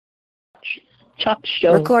talk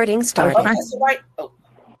show. Recording started. Oh, that's right. Oh,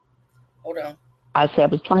 hold on. I said I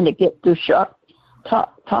was trying to get through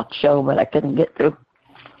talk show, but I couldn't get through.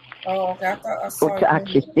 Oh, okay. I thought I saw Or to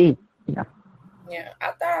actually see. Yeah. Yeah,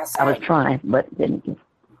 I thought I saw I was trying, but didn't.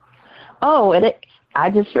 Oh, I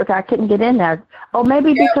just figured I couldn't get in there. Oh,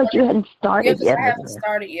 maybe because you hadn't started yet. I haven't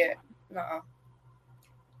started yet. No.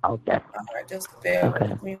 Okay. All right, just bear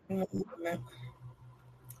with me a moment.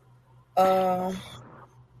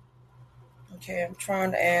 Okay, I'm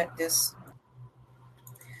trying to add this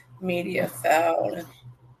media file and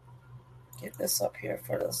get this up here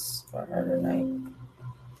for her tonight.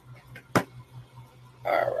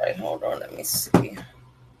 All right, hold on. Let me see.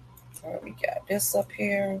 All right, we got this up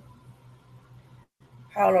here.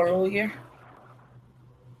 Hallelujah.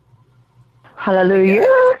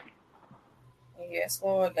 Hallelujah. Yes,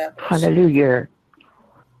 Lord. God bless Hallelujah.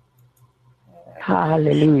 Right.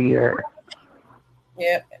 Hallelujah.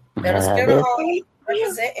 Yep. Better get it on.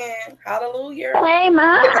 Representing. Hallelujah. Hey,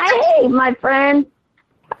 my friend.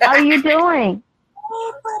 How are you doing?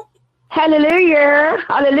 Hallelujah.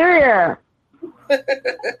 Hallelujah.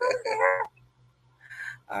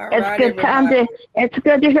 It's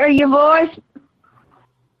good to hear your voice.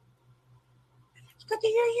 It's good to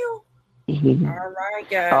hear you. All right,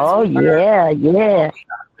 guys. Oh, yeah.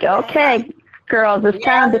 Okay, girls, it's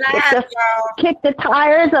time to kick the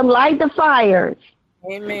tires and light the fires.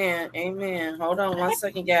 Amen. Hold on 1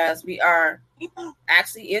 second, guys. We are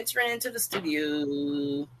actually entering into the studio.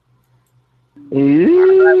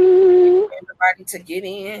 Ooh. Everybody to get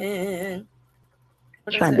in.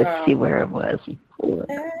 Trying to see where it was before.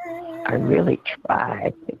 I really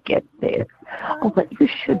tried to get there. Oh, but you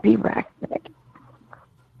should be right back.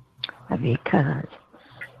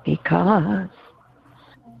 Because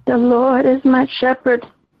the Lord is my shepherd.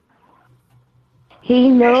 He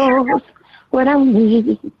knows what I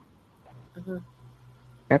need.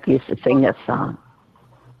 I used to sing that song.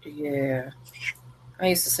 Yeah. I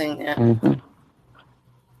used to sing that.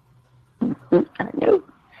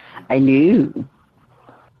 I knew.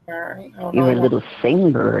 All right. You were a little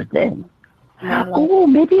singer then. Oh,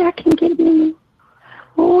 maybe I can get in.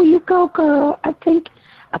 Oh, you go, girl. I thank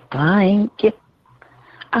you.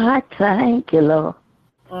 I thank you, Lord.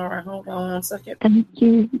 All right, hold on 1 second. Thank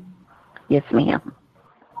you. Yes, ma'am.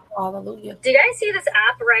 Hallelujah. Do you guys see this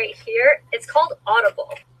app right here? It's called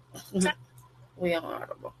Audible. We are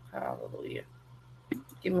Audible. Hallelujah.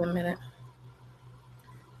 Give me a minute.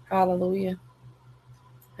 Hallelujah.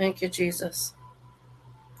 Thank you, Jesus.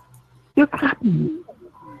 You're clapping.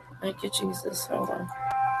 Thank you, Jesus. Hold on.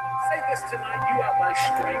 Say this tonight. You are my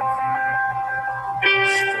strength.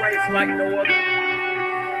 Strength like no other.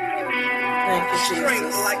 Thank you, Jesus.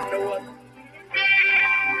 Strength like no other.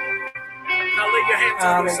 Now lay your hands on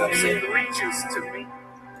yourself so it reaches to me.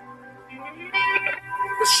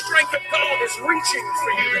 The strength of God is reaching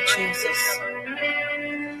for you, Jesus.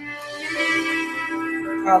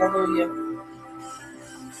 Hallelujah.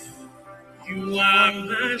 You are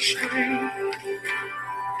my strength.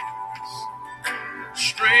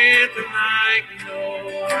 Strength like no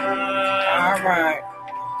other. All right.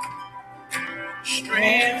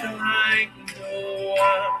 Strength like no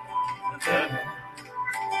other.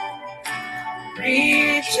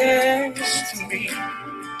 Reaches to me.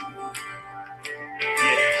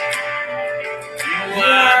 You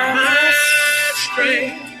are my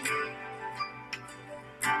strength.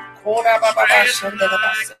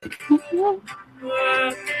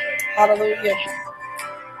 Hallelujah.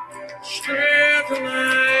 Strength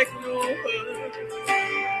like no other.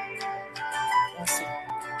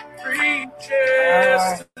 Reaches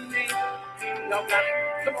to me. Y'all got it.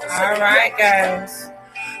 Come on, all right, guys.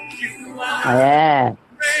 Yeah.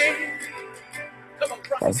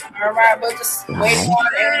 All right, we'll just wait on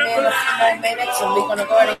it a few more minutes and we're going to go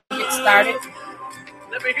ahead and get started.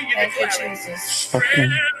 Thank you, Jesus.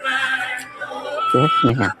 Yes,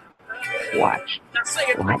 ma'am.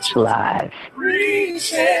 Watch live.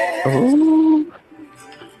 Ooh.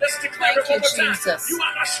 Let's declare Thank you, Jesus. You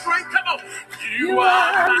are my strength. Come on. You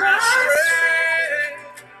are my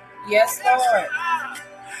strength. Yes, Lord.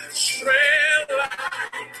 Strength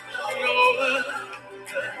like no other.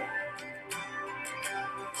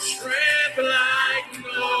 Strength like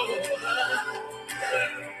no other.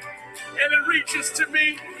 And it reaches to me.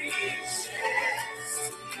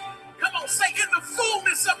 Come on, say in the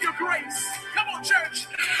fullness of your grace. Come on, church.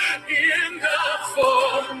 In the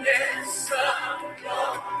fullness of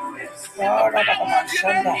your grace.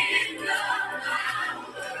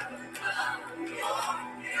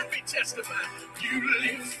 Let me testify. You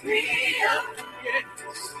lift me up. Yes.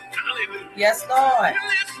 Hallelujah. Yes, Lord.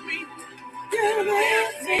 You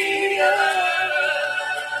lift me up.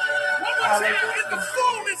 Hallelujah. In the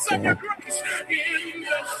fullness of your grace. In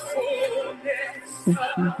the fullness of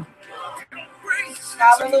your grace.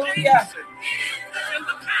 Hallelujah. In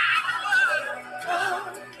the power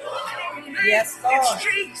of your name. Yes, Lord. It's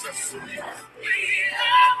Jesus.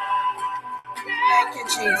 Thank you,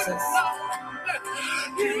 Jesus.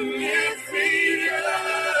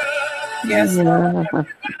 Yes, Lord.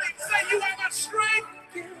 Say you are my strength.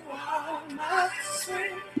 You are my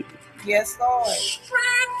strength. Yes, Lord.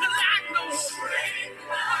 Strength like no strength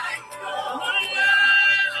like no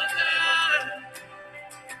other.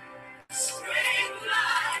 Strength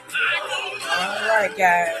like no other. All right,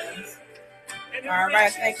 guys. All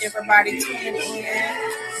right, thank you, everybody, tuning in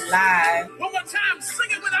live. One more time, sing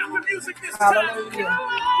it without the music this Hallelujah. time.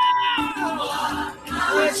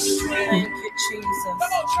 Thank you, Jesus. Come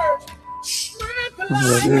on, church. Strength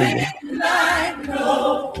Hallelujah. like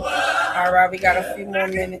no other. All right, we got a few more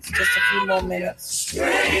minutes, just a few more minutes.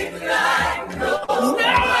 Strength like no other.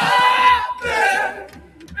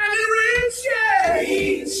 And it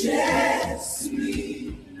reaches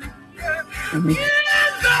me. In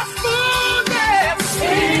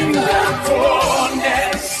the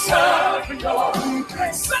fullness of your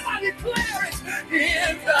grace. Somebody declare it.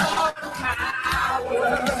 In the power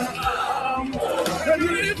of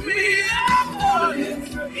lift me up.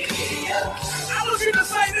 I want you to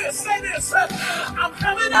say this. Say this. I'm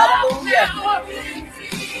coming up Hallelujah.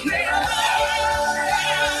 now.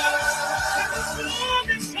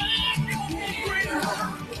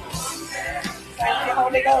 Thank you,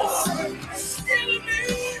 Holy Ghost.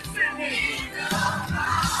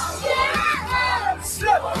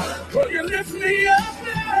 Will you lift me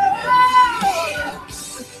up?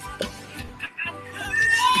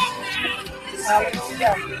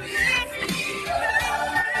 Hallelujah.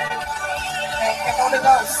 Thank you, Holy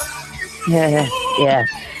Ghost. Yes, yes.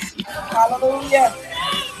 Hallelujah.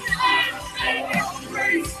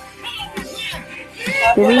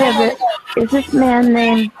 Do we have it? Is this man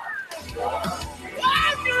named?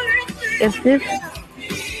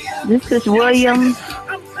 This is William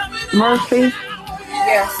Murphy?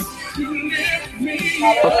 Yes.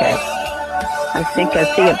 Okay. I think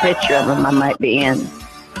I see a picture of him. I might be in.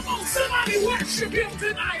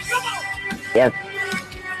 Yes.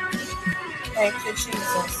 Thank you,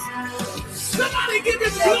 Jesus. Somebody give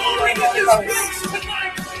him glory in this place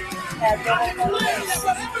tonight. Have your way, Holy Ghost.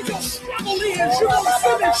 Whatever your struggle is, you're going to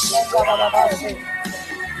finish strong.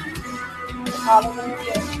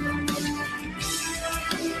 Hallelujah.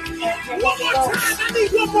 One more time, I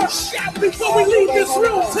need one more shout before we leave this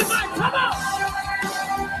room tonight. Come on.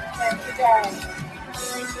 Thank you, God.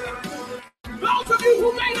 Those of you who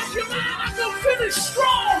made up your mind, I'm going to finish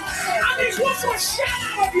strong. I need one more shout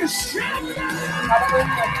out of you. Shout it out.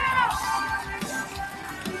 Hallelujah.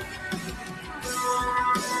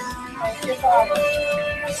 Thank you, Father.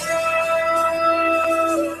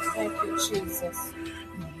 Thank you, Jesus.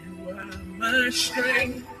 You are my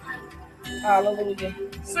strength. Hallelujah.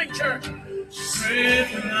 Sing, church.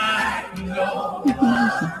 Strength like no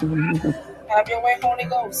Have your way, Holy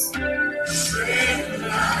Ghost. strength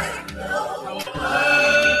like no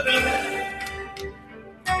other.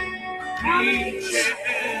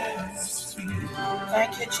 Reaches me.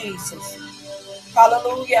 Thank you, Jesus.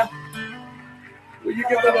 Hallelujah. Will you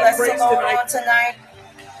Come give on them and a bless praise the Lord tonight? on tonight.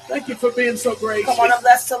 Thank you for being so gracious. Come on and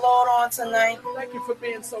bless the Lord on tonight. Thank you for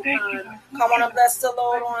being so kind. Come on and bless the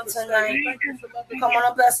Lord on tonight. Thank you for loving Come on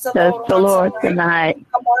and bless the Bless Lord the Lord on tonight. tonight.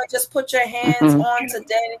 Come on and just put your hands on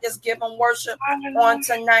today and just give him worship on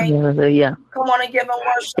tonight. Hallelujah. Come on and give him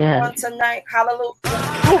worship Yes. on tonight. Hallelujah.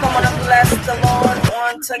 Come on and bless the Lord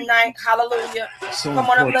on tonight. Hallelujah. Come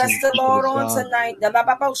on and bless the Lord on tonight. Come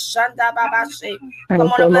Praise on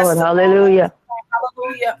the and bless Lord. the Lord. Hallelujah.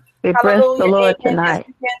 Hallelujah. We bless the Hallelujah. Lord And tonight. just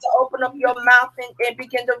begin to open up your mouth and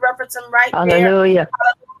begin to reference him right there. Hallelujah.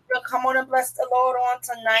 Hallelujah. Come on and bless the Lord on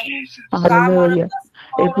tonight. Hallelujah.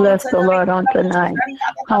 We bless the Lord on tonight.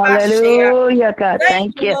 Hallelujah, God.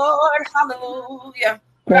 Thank you. Lord. Hallelujah.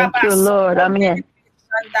 Thank you, Lord. Amen.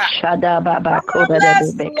 Shada Baba Koda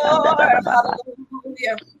Bless the Bebe Lord. Kanda Baba.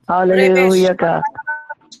 Hallelujah. Hallelujah, God.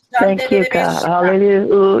 Thank you, God.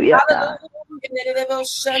 Hallelujah, God.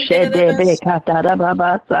 Shede Be Kata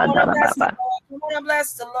Baba Sada Baba. Come on and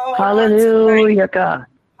bless the Lord. Hallelujah, God.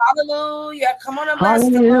 Hallelujah. Come on and bless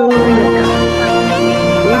the Hallelujah, Lord. God.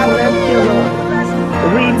 We bless you, Lord.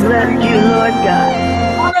 We bless you, Lord God.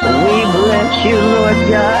 We bless you, Lord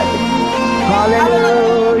God.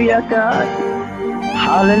 Hallelujah, God.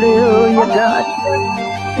 Hallelujah, God.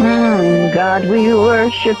 God, we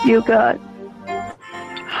worship you, God.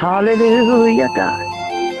 Hallelujah, God.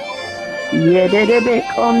 Yededebe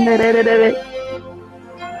kondededebe.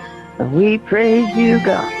 We praise you,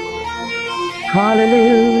 God.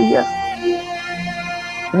 Hallelujah.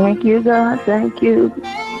 Thank you, God. Thank you.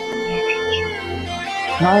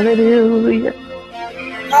 Hallelujah.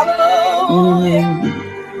 Hallelujah.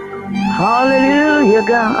 Hallelujah,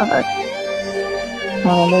 God.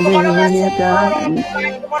 Hallelujah,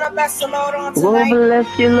 God. Bless the Lord on Oh, tonight.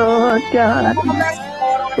 bless you, Lord God.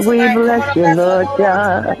 We bless you, Lord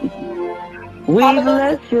God. We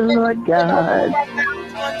bless you, Lord God.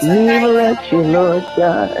 We bless you, Lord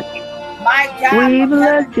God. My God, We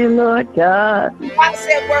bless you, Lord God. God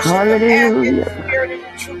said worship Him Hallelujah. in spirit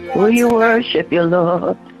and truth on We tonight. worship you,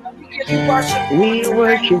 Lord. We worship you We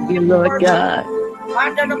worship you, Lord God.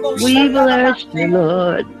 We bless you,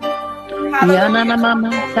 Lord. Yanana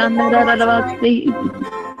mama sandarabasi.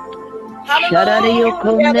 Shadariyo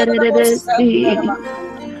kondereresi.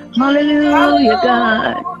 Hallelujah,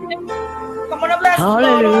 God. Come on and bless the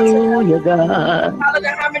Lord on tonight. Hallelujah, God.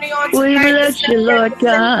 Hallelujah, how many on We tonight? bless you, Lord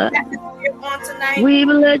God. We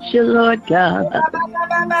bless you, Lord God.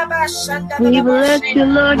 We bless you,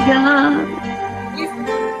 Lord God.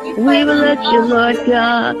 We bless you, Lord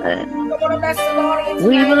God.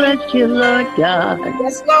 We bless you, Lord God.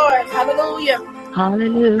 Yes, Lord. Hallelujah.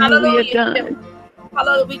 Hallelujah, God.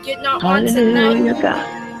 Hallelujah. We getting on Hallelujah, tonight. God.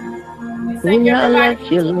 We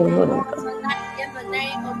bless you, Lord.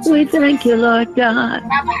 We thank you, Lord God.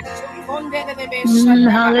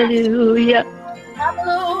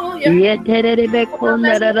 Hallelujah.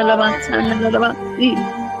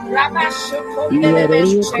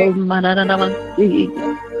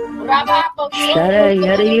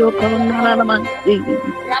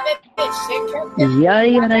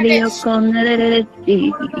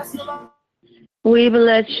 We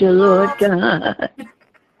bless you, Lord God.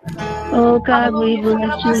 Oh God, we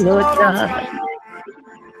bless you, Lord God.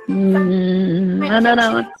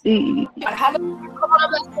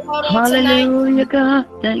 Hallelujah, God.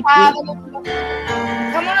 Thank you.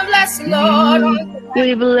 Come on and bless the Lord.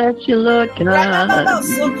 We bless you, Lord God.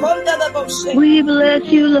 We bless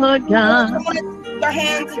you, Lord God.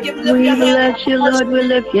 We bless you, Lord. We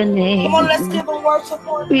lift your name. Come on, let's give a worship.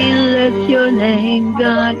 We lift your name,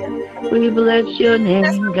 God. We bless your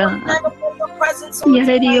name, God.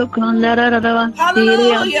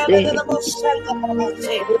 Hallelujah, God.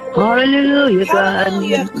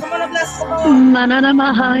 Hallelujah. Come on and bless the Lord.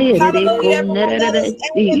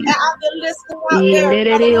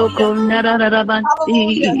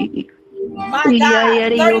 My God,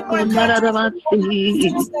 31 countries,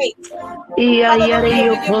 6 states.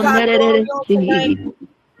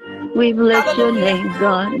 We bless your name,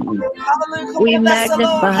 God. We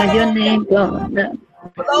magnify your name, God.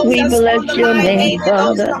 We bless your name,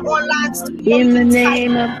 Father. In the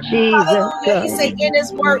name of Jesus, God. He said in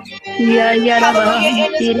his work. Hallelujah,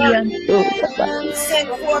 in his work. Send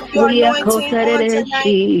forth your anointing on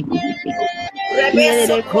tonight.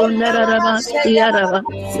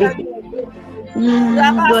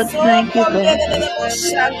 God, thank you, God.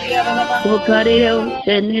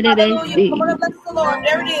 Hallelujah, God.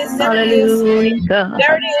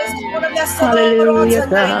 Hallelujah,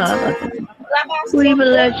 God. We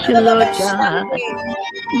bless you, Lord God.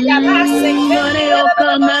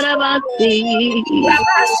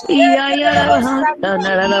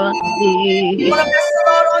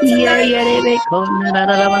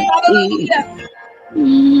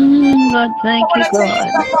 God, thank you,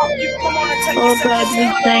 God. Oh, God,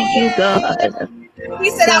 we thank you, God. He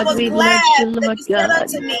said, God, I was we glad bless you, that Lord you said God.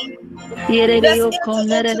 unto me, let's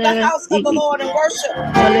enter into the house of the Lord and worship.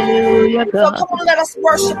 Hallelujah, God. So come on, let us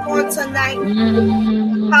worship on tonight.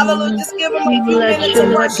 Hallelujah. Just give him a few minutes to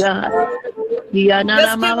worship.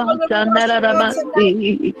 Just give him a little worship on tonight.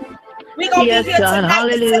 We're going to be here tonight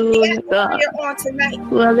to set the atmosphere on tonight.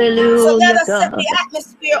 So let us set the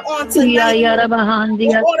atmosphere on tonight.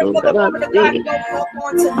 In order for the woman of God to go forth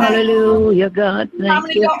on tonight. Hallelujah, God. How Thank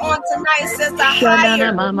many you. go on tonight says the higher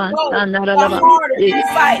you go, the harder you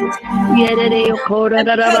fight. And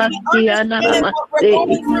because we understand what we're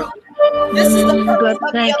going through, this is the purpose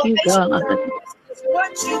of the elevation.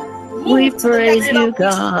 Once you We move to the praise next you, level,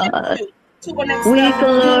 God. to the next We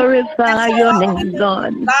level. glorify your name,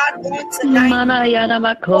 God. God on tonight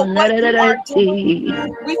for what you are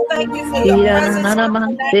doing. We thank you for your presence on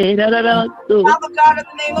tonight. Father God, in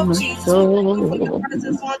the name of Jesus, we thank you for your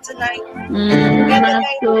presence on tonight. In the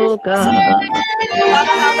name of Jesus.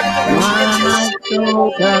 Father, how many direction that you're shifting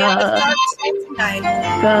on tonight.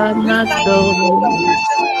 God, We my thank you soul. for your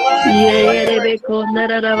precious blood.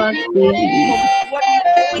 What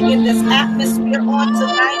you're doing in this atmosphere on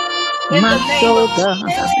tonight. In the name of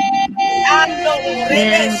Jesus.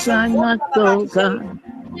 Yes, my soul, God.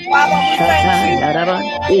 Father, we thank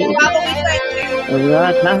you. Father, we thank you.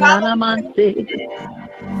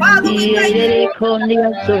 Father, we thank you.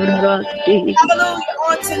 Hallelujah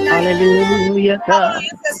on tonight. Hallelujah, God.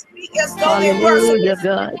 Hallelujah. Speak as though they were. Hallelujah,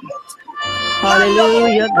 God.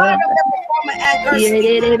 Hallelujah, God. We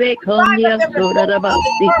bind up every form of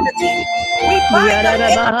infirmity. We bind up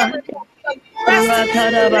every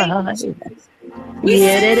we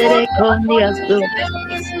send forth your anointing in this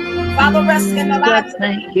place. Father, rest in the lives of the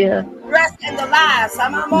people. Rest in the lives.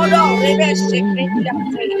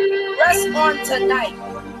 Rest on tonight.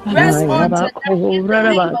 Rest on tonight in the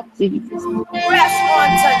name of Jesus. Rest on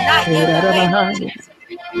tonight in the name of Jesus.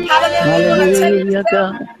 Hallelujah. We're going to take this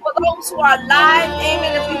down for those who are live.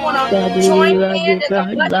 Amen. If you want to join in, there's a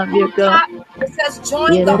button on top that says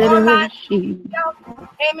join the online.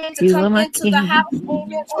 Amen. To come into the house.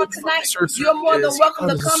 Amen. On tonight, you're more than welcome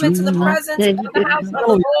to come into the presence of the house of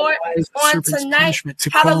the Lord on tonight.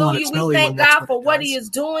 Hallelujah. We thank God for what He is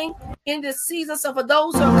doing in this season. So for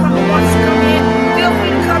those who are coming, wants to come in, feel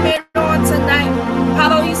free to come in on tonight.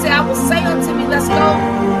 Hallelujah. He said, I will say unto me, let's go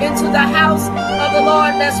into the house of the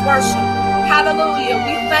Lord. Let's worship. Hallelujah.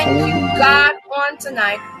 We thank you, God, on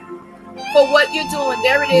tonight for what you're doing.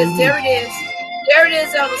 There it is. There it is. There it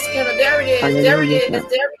is, Elder Skinner. There it is. There it is. There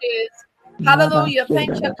it is. Hallelujah.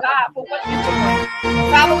 Thank you, God, for what you're doing.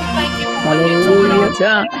 Father, we thank you for what you're doing on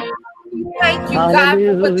tonight. We thank you, God,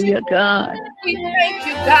 for what you're doing. We thank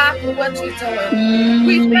you, God, for what you're doing.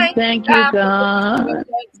 We thank you, God, for what you're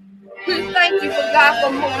doing. We thank you for God for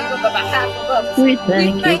moving on behalf of others. We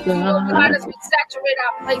thank you, oh God, as we saturate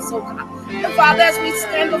our place, oh God. And Father, as we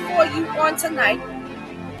stand before you on tonight,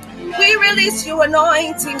 we release your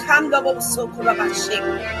anointing.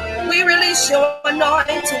 We release your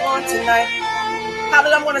anointing on tonight.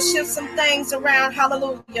 Hallelujah. I'm going to shift some things around.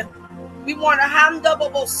 Hallelujah. We want a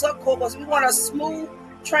we want a smooth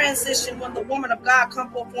transition when the woman of God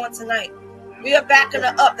comes forth on tonight. We are backing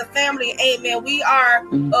up the family. Amen. We are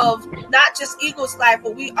of not just Eagles Life,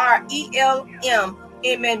 but we are ELM.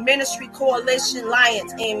 Amen. Ministry Coalition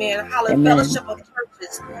Alliance. Amen. Hallelujah. Fellowship of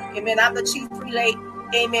Churches. Amen. I'm the chief prelate.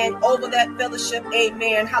 Amen. Over that fellowship.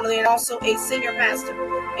 Amen. Hallelujah. And also a senior pastor.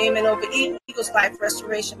 Amen. Over Eagles Life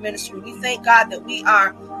Restoration Ministry. We thank God that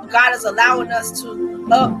God is allowing us to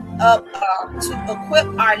equip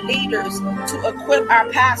our leaders, to equip our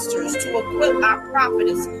pastors, to equip our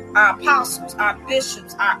prophets, our apostles, our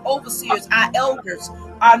bishops, our overseers, our elders,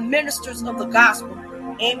 our ministers of the gospel.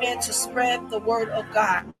 Amen. To spread the word of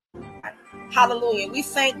God. Hallelujah. We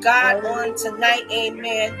thank God on tonight.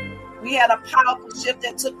 Amen. We had a powerful shift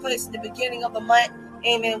that took place in the beginning of the month.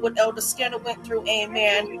 Amen. What Elder Skinner went through.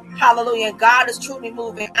 Amen. Hallelujah. And God is truly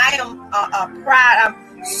moving. I am proud.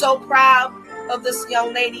 I'm so proud of this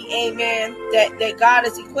young lady. Amen. That God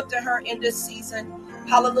has equipped her in this season.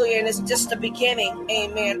 Hallelujah. And it's just the beginning.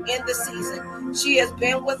 Amen. In the season. She has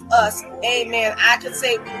been with us. Amen. I could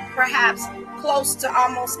say perhaps close to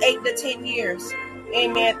almost 8 to 10 years.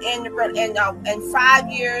 Amen. And 5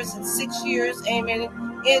 years and 6 years. Amen.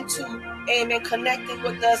 Into amen, connecting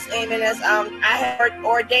with us, amen, as I had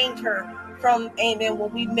ordained her from, amen,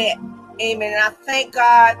 when we met, amen, and I thank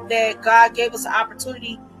God that God gave us an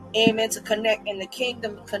opportunity, amen, to connect in the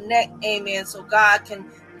kingdom, connect, amen, so God can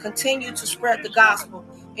continue to spread the gospel,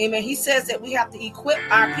 amen. He says that we have to equip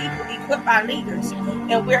our people, equip our leaders,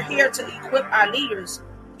 and we're here to equip our leaders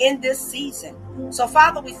in this season. So,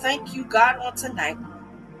 Father, we thank you, God, on tonight.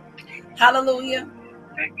 Hallelujah.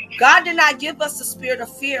 God did not give us the spirit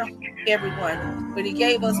of fear, everyone, but He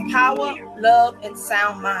gave us power, love, and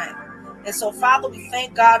sound mind. And so, Father, we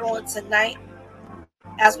thank God on tonight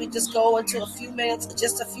as we just go into a few minutes,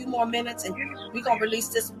 just a few more minutes, and we're going to release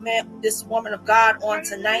this woman of God on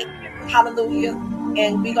tonight. Hallelujah.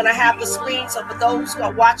 And we're going to have the screen. So for those who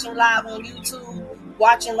are watching live on YouTube,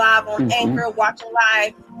 watching live on Anchor, watching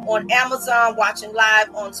live on Amazon, watching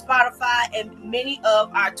live on Spotify, and many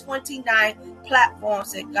of our 29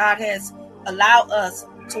 platforms that God has allowed us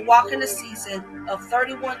to walk in the season of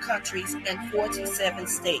 31 countries and 47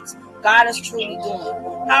 states. God is truly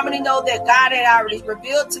doing. How many know that God had already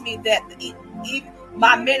revealed to me that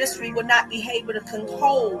my ministry would not be able to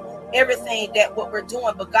control everything that what we're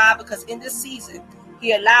doing, but God, because in this season,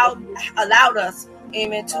 He allowed us,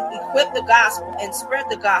 amen, to equip the gospel and spread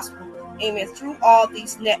the gospel, amen, through all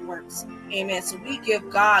these networks, amen. So we give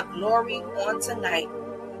God glory on tonight.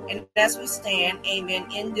 And as we stand, amen,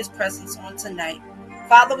 in this presence on tonight,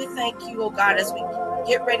 Father, we thank you, oh God, as we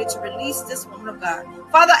get ready to release this woman of God.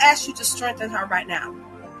 Father, I ask you to strengthen her right now.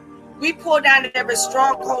 We pull down every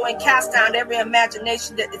stronghold and cast down every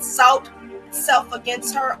imagination that exalts itself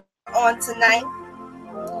against her on tonight.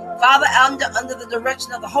 Father, under the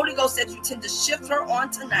direction of the Holy Ghost that you tend to shift her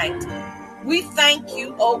on tonight. We thank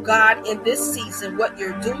you, oh God, in this season, what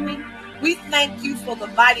you're doing. We thank you for the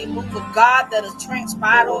mighty move of God that has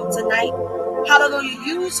transpired on tonight. Hallelujah.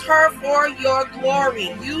 Use her for your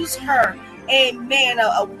glory. Use her, amen,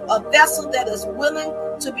 a vessel that is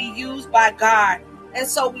willing to be used by God. And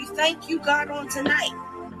so we thank you, God, on tonight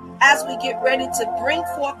as we get ready to bring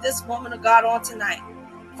forth this woman of God on tonight.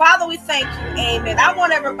 Father, we thank you. Amen. I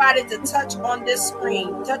want everybody to touch on this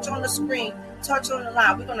screen, touch on the screen, touch on the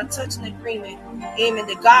line. We're going to touch an agreement. Amen.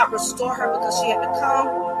 That God restore her because she had to come.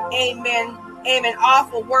 Amen. Amen.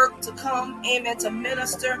 Off of work to come. Amen. To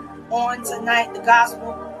minister on tonight the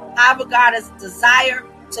gospel. However, God has desire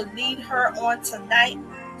to lead her on tonight.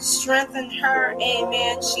 Strengthen her.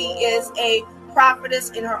 Amen. She is a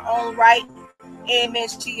prophetess in her own right. Amen.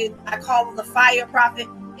 I call her the fire prophet.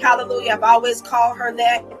 Hallelujah. I've always called her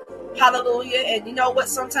that. Hallelujah. And you know what?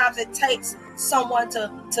 Sometimes it takes someone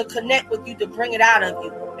to connect with you to bring it out of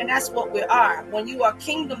you. And that's what we are. When you are a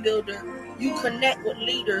kingdom builder, you connect with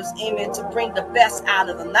leaders, amen, to bring the best out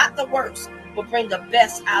of them. Not the worst, but bring the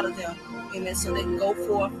best out of them. Amen. So they can go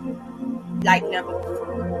forth like never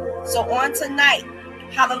before. So on tonight,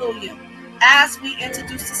 hallelujah, as we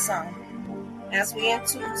introduce the song, as we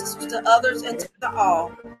introduce the others into the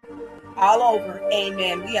all over,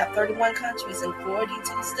 amen. We have 31 countries and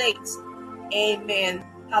 42 states, amen.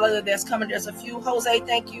 Hallelujah, there's a few. Jose,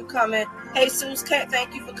 thank you coming. Jesus,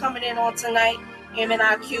 thank you for coming in on tonight. Amen,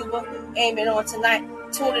 our Cuba, amen, on tonight.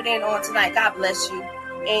 Tuning in on tonight. God bless you,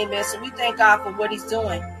 amen. So we thank God for what he's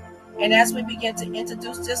doing. And as we begin to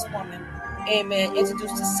introduce this woman, amen,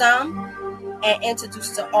 introduce to some and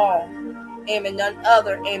introduce to all, amen, none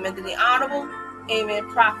other, amen, than the honorable, amen,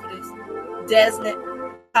 prophetess, Desnett,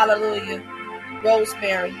 hallelujah,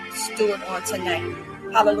 Rosemary Stewart on tonight.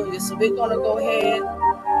 Hallelujah. So we're going to go ahead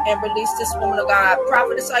and release this woman of God.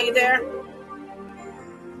 Prophetess, are you there?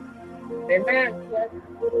 Amen. Yes.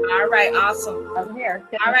 All right, awesome. I'm here.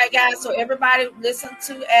 All right, guys. So everybody listen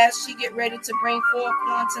to as she get ready to bring forth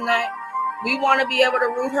on tonight. We want to be able to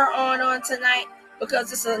root her on tonight because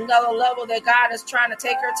this is another level that God is trying to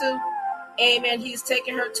take her to. Amen. He's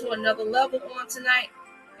taking her to another level on tonight.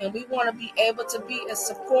 And we want to be able to be as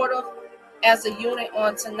supportive as a unit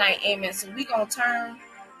on tonight. Amen. So we're going to turn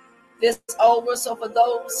this over. So for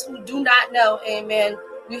those who do not know, amen,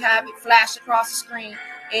 we have it flash across the screen.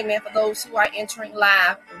 Amen. For those who are entering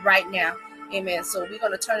live right now. Amen. So we're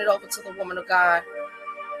going to turn it over to the woman of God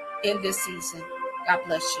in this season. God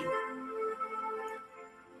bless you.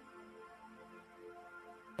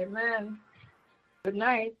 Amen. Good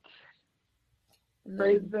night.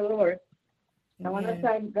 Praise the Lord. I want to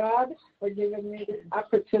thank God for giving me this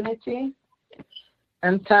opportunity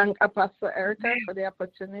and thank Apostle Erica for the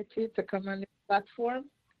opportunity to come on the platform.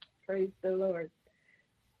 Praise the Lord.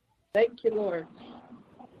 Thank you, Lord.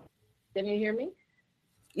 Can you hear me?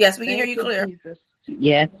 Yes, we can hear you clear. Jesus.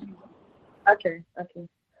 Yes. Okay.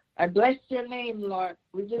 I bless your name, Lord.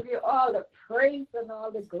 We give you all the praise and all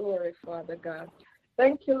the glory, Father God.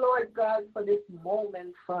 Thank you, Lord God, for this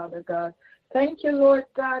moment, Father God. Thank you, Lord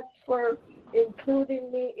God, for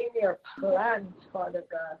including me in your plans, Father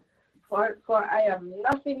God. For I am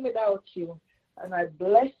nothing without you. And I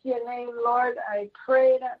bless your name, Lord. I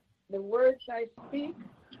pray that the words I speak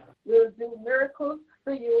will do miracles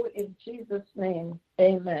for you in Jesus' name.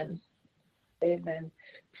 Amen. Amen.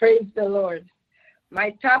 Praise the Lord. My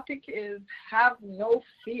topic is have no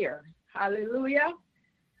fear. Hallelujah.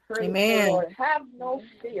 Praise Amen. the Lord. Have no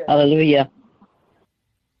fear. Hallelujah.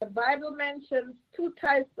 The Bible mentions two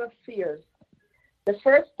types of fears. The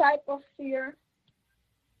first type of fear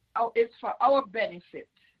is for our benefit,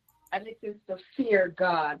 and it is to fear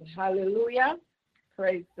God. Hallelujah.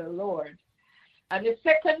 Praise the Lord. And the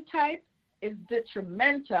second type is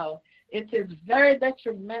detrimental. It is very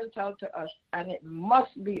detrimental to us, and it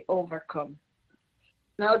must be overcome.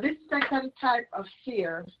 Now, this second type of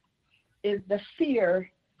fear is the fear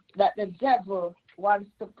that the devil wants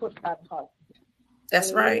to put on us.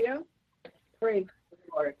 That's right. Praise the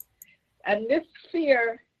Lord. And this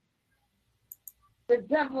fear, the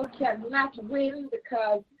devil cannot win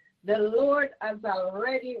because the Lord has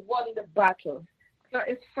already won the battle. So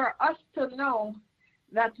it's for us to know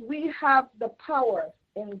that we have the power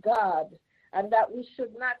in God and that we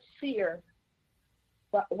should not fear.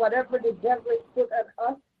 But whatever the devil has put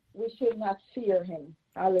on us, we should not fear him.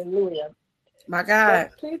 Hallelujah. My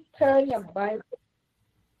God. So please turn your Bible.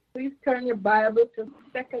 Please turn your Bible to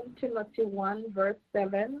 2 Timothy 1, verse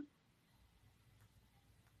 7.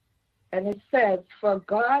 And it says, for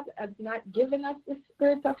God has not given us the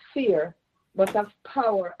spirit of fear, but of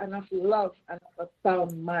power and of love and of a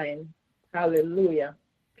sound mind. Hallelujah.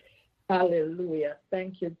 Hallelujah.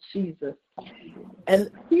 Thank you, Jesus.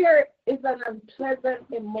 And fear is an unpleasant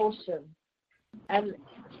emotion, and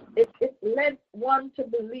it led one to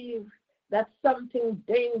believe that something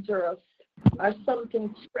dangerous or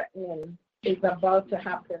something threatening is about to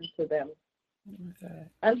happen to them. Okay.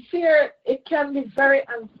 And fear, it can be very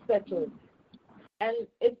unsettled, and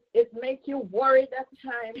it makes you worried at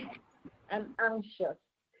times and anxious.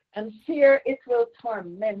 And fear, it will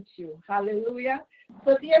torment you. Hallelujah.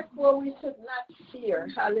 So therefore, we should not fear.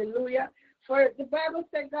 Hallelujah. For the Bible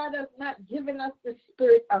said God has not given us the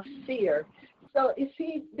spirit of fear. So if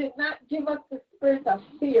he did not give us the spirit of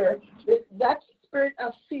fear, that spirit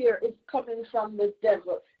of fear is coming from the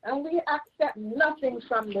devil. And we accept nothing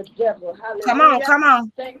from the devil. Hallelujah. Come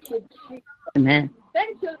on. Thank you, Jesus. Amen.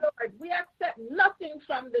 Thank you, Lord. We accept nothing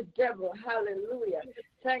from the devil. Hallelujah.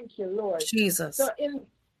 Thank you, Lord. Jesus. So in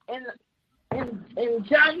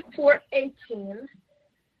John 4:18,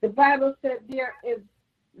 the Bible said there is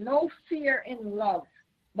no fear in love,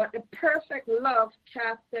 but the perfect love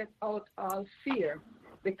casteth out all fear,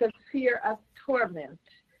 because fear has torment.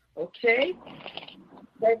 Okay?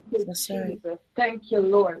 Thank you, Jesus. Right. Thank you,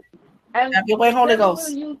 Lord. And have your way, Holy Ghost.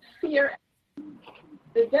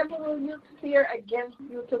 The devil will use fear against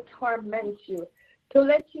you to torment you, to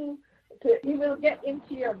let you, he will get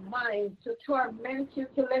into your mind to torment you,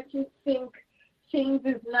 to let you think things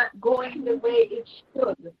is not going the way it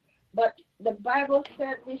should. But the Bible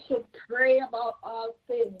said we should pray about all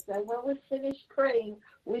things. And when we finish praying,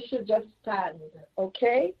 we should just stand.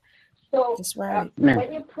 Okay? So that's right.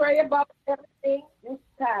 When you pray about everything, you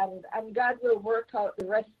stand, and God will work out the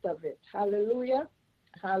rest of it. Hallelujah.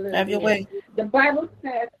 Hallelujah. Have your way. The Bible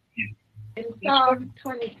said in Psalm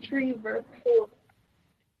 23, verse 4,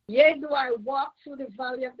 yea, do I walk through the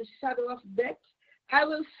valley of the shadow of death, I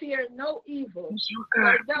will fear no evil,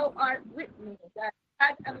 for thou art with me, that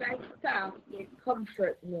God and thy staff may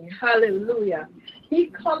comfort me. Hallelujah. He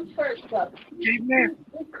comforts us. Amen.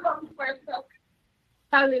 He comforts us.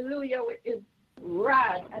 Hallelujah, with his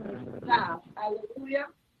rod and his staff. Hallelujah.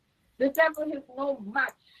 The devil is no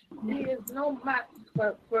match. He is no match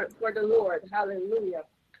for the Lord. Hallelujah.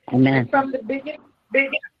 Amen. And from the beginning,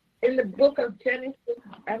 in the book of Genesis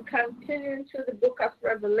and continuing to the book of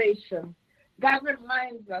Revelation, God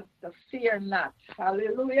reminds us to fear not.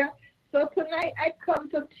 Hallelujah. So tonight I come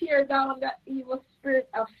to tear down that evil spirit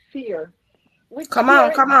of fear. We come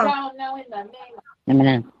on. Down now in the name of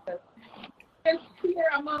Amen. Jesus. There's fear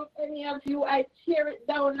among any of you. I tear it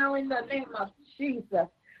down now in the name of Jesus.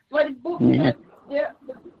 For the book says,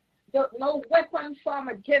 no weapon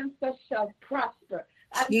formed against us shall prosper.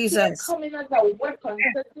 And Jesus. Fear coming as a weapon,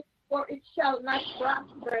 for it shall not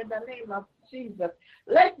prosper in the name of Jesus.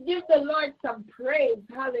 Let's give the Lord some praise.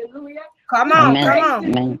 Hallelujah. Come on. Amen.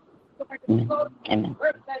 Amen.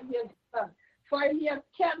 That he has done. For he has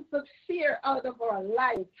canceled fear out of our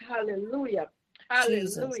life. Hallelujah. Hallelujah.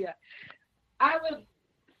 Jesus. I will,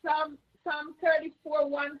 Psalm 34,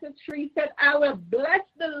 1-3 said, I will bless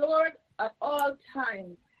the Lord at all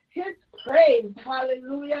times. His praise,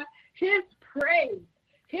 hallelujah. His praise,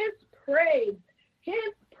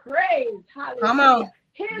 hallelujah. Come on.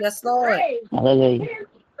 His yes, Lord. Praise, hallelujah. His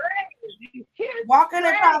praise, his walk in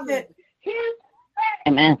the prophet. His praise,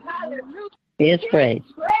 amen. Hallelujah. His praise.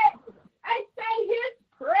 I say his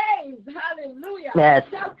praise, hallelujah. Yes.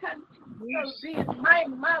 Shall continue to be in my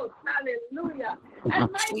mouth, hallelujah.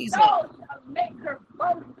 And my Jesus. soul shall make her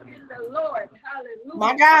boast in the Lord, hallelujah.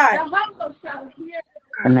 My God. The humble shall hear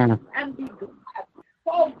Amen. and be glad.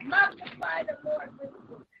 So magnify the Lord with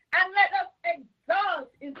me, and let us exalt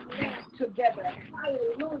his name together,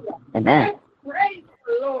 hallelujah. Amen. Let's praise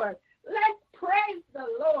the Lord. Let's praise the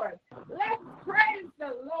Lord. Let's praise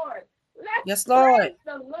the Lord. Let's yes, Lord. praise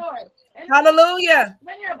the Lord. And hallelujah.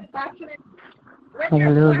 When you're battling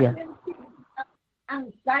Hallelujah.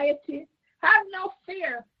 Anxiety, have no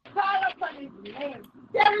fear. Call upon his name.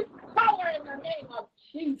 There is power in the name of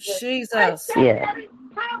Jesus. Jesus. Yes. There is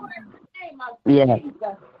power in the name of Yes.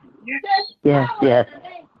 Jesus. Yes. Yes. In the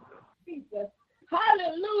name of Jesus.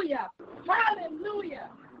 Hallelujah. Hallelujah.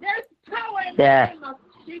 There's power in the name of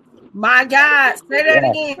Jesus. My God. Say that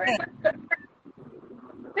again.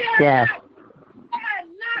 Yes.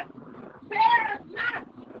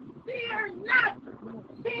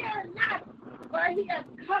 Fear not, for he has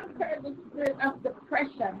conquered the spirit of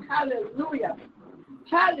depression. Hallelujah.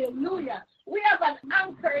 Hallelujah. We have an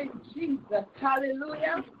anchor in Jesus.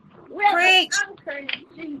 Hallelujah. We have an anchor in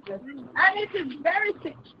Jesus. And it is very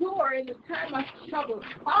secure in the time of trouble.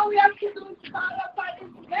 All we have to do is call upon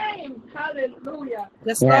his name. Hallelujah.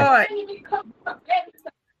 Yes, Lord. And he comes against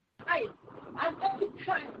the fight. And every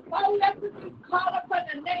time, all we have to do is call upon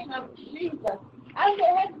the name of Jesus. And the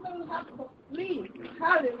enemy will have to flee.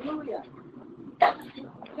 Hallelujah.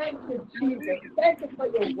 Thank you, Jesus. Thank you for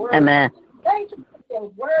your word. Amen. Thank you for your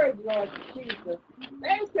word, Lord Jesus.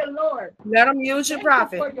 Thank you, Lord. Let them use your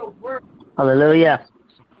prophet. Thank you for your word. Hallelujah.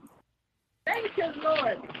 Thank you,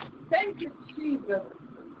 Lord. Thank you, Jesus.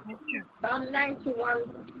 Psalm 91,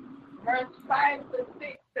 verse 5 to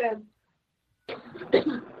 6 says,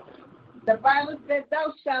 the Bible says,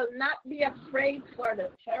 thou shalt not be afraid for the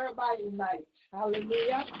terror by night.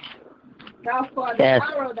 Hallelujah. Now for the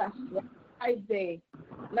arrow that by day.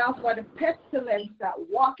 Now for the pestilence that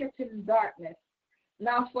walketh in darkness.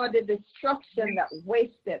 Now for the destruction that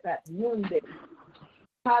wasteth at noonday.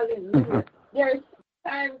 Hallelujah. There is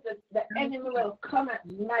times that the enemy will come at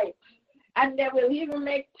night and they will even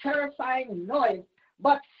make terrifying noise.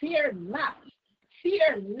 But fear not.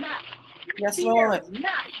 Fear not. Yes, fear Lord.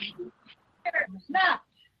 Not. Fear not.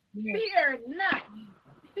 Fear not.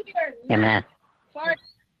 Fear not. Amen. For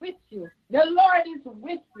with you. The Lord is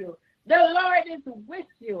with you. The Lord is with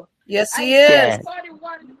you. Yes, he is.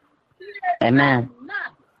 41, Amen.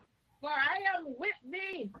 Not, for I am with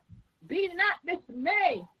thee. Be not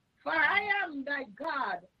dismayed, for I am thy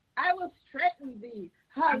God. I will strengthen thee.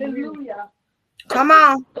 Hallelujah. Come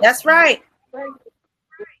on. That's right.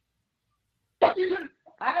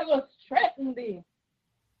 I will strengthen thee.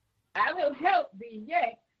 I will help thee.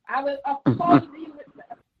 Yea, I will uphold thee with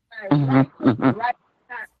my right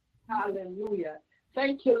hand. Hallelujah.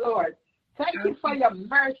 Thank you, Lord. Thank you for your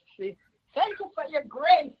mercy. Thank you for your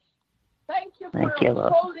grace. Thank you for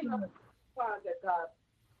upholding us, Father God.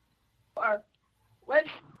 For when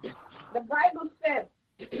the Bible says,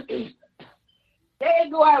 yea,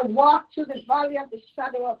 do I walk through the valley of the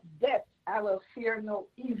shadow of death, I will fear no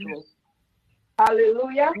evil.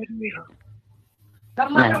 Hallelujah. No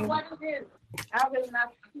matter what it is, I will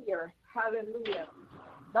not fear. Hallelujah.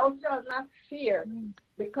 Thou shalt not fear,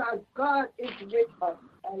 because God is with us.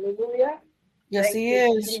 Hallelujah. Yes, he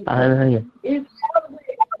is. Hallelujah. He's always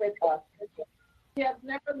with us. He has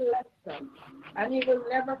never left us, and he will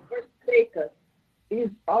never forsake us. He's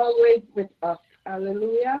always with us.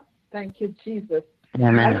 Hallelujah. Thank you, Jesus.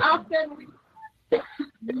 Amen. And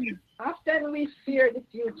often we fear the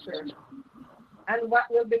future and what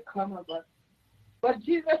will become of us. But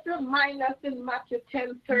Jesus reminds us in Matthew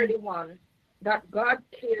 10:31 that God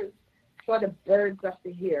cares for the birds of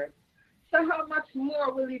the air. So how much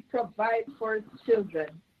more will he provide for his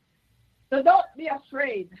children? So don't be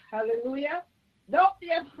afraid. Hallelujah. Don't be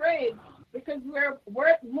afraid, because we're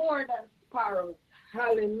worth more than sparrows.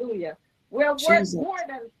 Hallelujah. We're worth more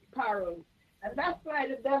than sparrows. And that's why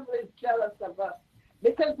the devil is jealous of us,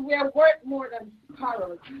 because we're worth more than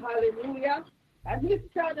sparrows. Hallelujah. And he's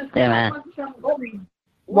trying to stop us from going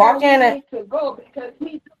where we need to go, because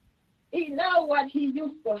he knows what he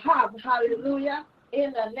used to have. Hallelujah.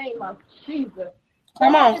 In the name of Jesus.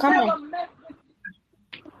 Come on.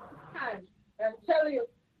 And tell you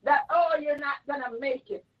that, oh, you're not going to make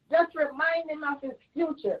it. Just remind him of his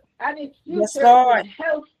future. And his future is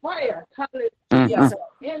hellfire. Hallelujah.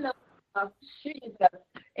 In the name of Jesus.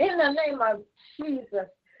 In the name of Jesus.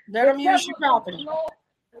 Let him use your property.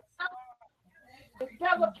 The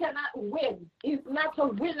devil cannot win. He's not a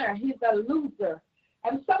winner. He's a loser.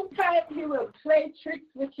 And sometimes he will play tricks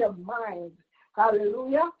with your mind.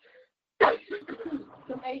 Hallelujah.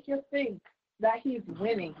 To make you think that he's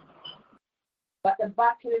winning. But the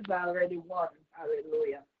battle is already won.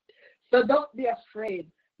 Hallelujah. So don't be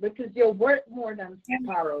afraid, because you're worth more than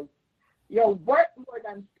sparrows. You're worth more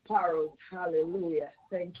than sparrows. Hallelujah.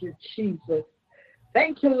 Thank you, Jesus.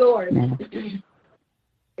 Thank you, Lord.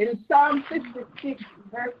 In Psalm 56,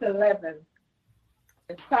 verse 11,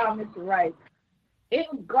 the psalmist writes, in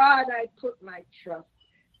God I put my trust.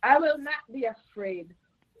 I will not be afraid.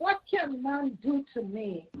 What can man do to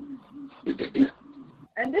me?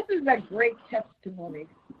 And this is a great testimony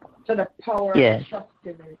to the power of trusting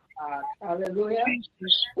in God. Hallelujah.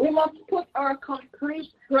 We must put our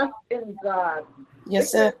complete trust in God.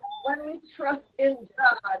 Yes, sir. When we trust in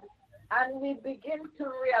God and we begin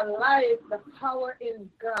to realize the power in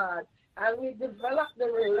God and we develop the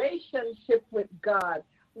relationship with God,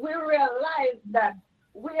 we realize that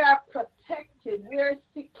we are protected, we are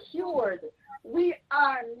secured, we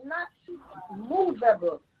are not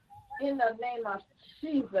movable in the name of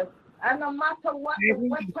Jesus. And no matter what the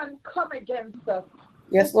weapon come against us,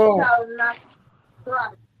 yes, Lord, shall not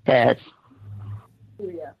strike. Yes.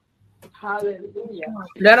 Hallelujah. Hallelujah.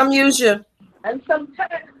 Let them use you. And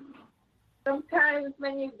sometimes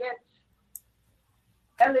when you get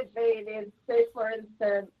elevated, say for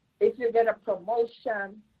instance, if you get a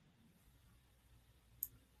promotion,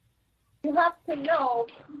 you have to know,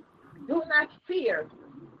 do not fear,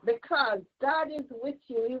 because God is with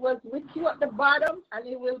you. He was with you at the bottom, and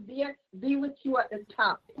He will be with you at the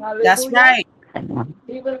top. Hallelujah. That's right.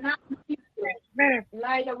 He will not leave you,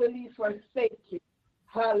 neither will He forsake you.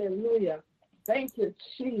 Hallelujah. Thank you,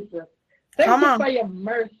 Jesus. Thank you for your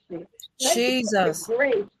mercy. Thank Jesus. you for your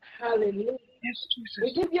grace. Hallelujah. Yes, Jesus.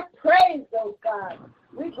 We give you praise, oh God.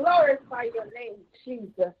 We glorify your name,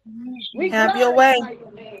 Jesus. We have your way.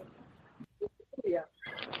 Your name. Yes,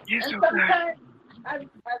 and sometimes as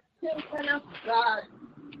children of God,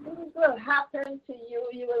 things will happen to you.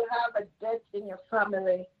 You will have a death in your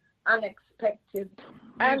family, unexpected.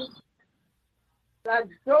 And as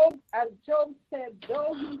Job said,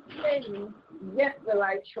 though He slay me, yet will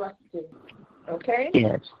I trust Him. Okay?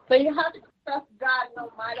 Yes. So you have to trust God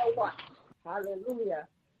no matter what. Hallelujah.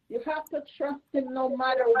 You have to trust Him no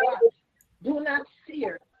matter what. Do not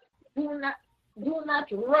fear. Do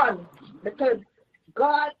not run, because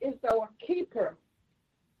God is our keeper.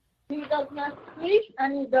 He does not sleep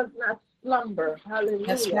and He does not slumber. Hallelujah.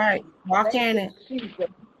 That's right. Walk in it. Jesus.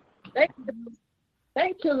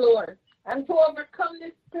 Thank you, Lord. And to overcome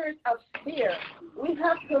this spirit of fear, we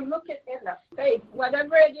have to look it in the face.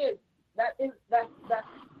 Whatever it is that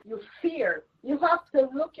you fear, you have to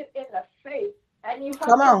look it in the face, and you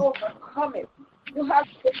have to overcome it.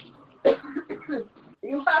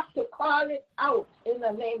 You have to call it out in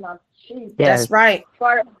the name of Jesus. Yes. That's right.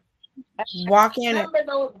 Walk in it. Remember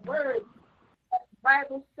those words. The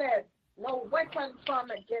Bible said, "No weapon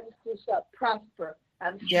formed against you shall prosper,"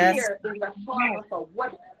 and fear is the form of a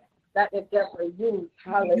weapon that the devil used.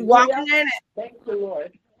 Hallelujah. You walking in it. Thank you,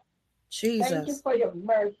 Lord. Jesus. Thank you for your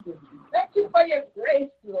mercy. Thank you for your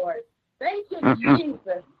grace, Lord. Thank you,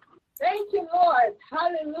 Jesus. Thank you, Lord.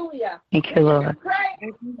 Hallelujah. Thank you, Lord.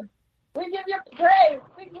 We give you praise.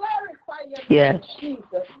 We glorify your name,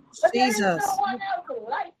 Jesus. But there is no one else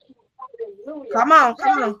like you. Hallelujah. Come on.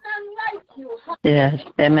 There is none like you. Yes.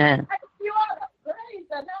 Amen. Let's you all the praise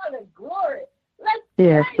and all the glory. Let's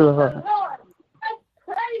praise Lord. The Lord. Let's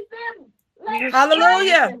praise Him. Let's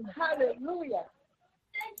Hallelujah. praise Him. Hallelujah.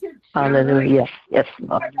 Thank you, Jesus. Hallelujah. Yes,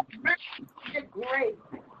 Lord. Great.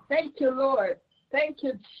 Thank you, Lord. Thank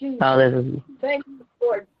you, Jesus. Hallelujah. Thank you,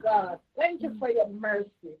 Lord God. Thank you for your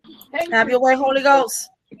mercy. Have your way, Holy Ghost.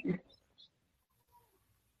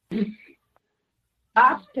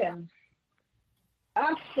 Often,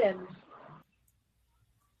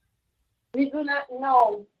 we do not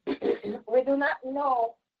know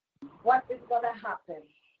what is going to happen.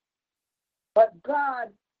 But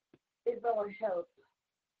God is our help.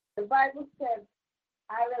 The Bible says,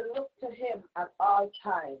 I will look to Him at all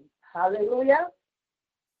times. Hallelujah.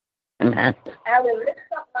 Amen. I will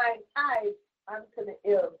lift up my eyes unto the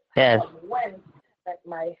hills, from whence that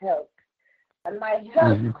my help. And my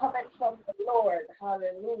help cometh from the Lord.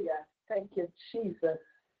 Hallelujah. Thank you, Jesus.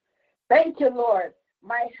 Thank you, Lord.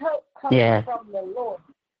 My help comes from the Lord.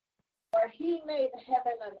 For He made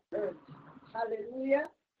heaven and earth. Hallelujah.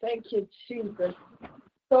 Thank you, Jesus.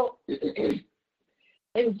 So in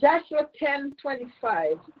Joshua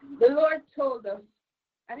 10:25, the Lord told us,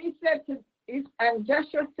 and He said and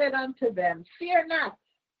Joshua said unto them, fear not,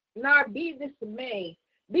 nor be dismayed.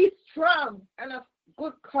 Be strong and of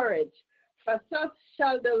good courage, for such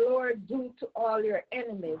shall the Lord do to all your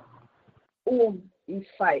enemies whom ye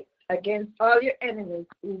fight. Against all your enemies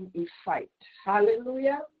whom ye fight.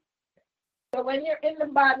 Hallelujah. So when you're in the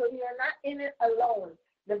battle, you're not in it alone.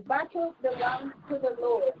 The battle belongs to the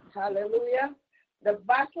Lord. Hallelujah. The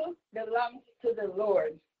battle belongs to the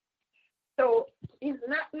Lord. So He's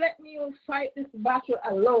not letting you fight this battle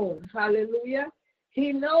alone. Hallelujah.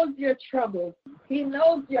 He knows your troubles. He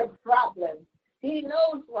knows your problems. He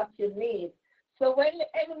knows what you need. So when the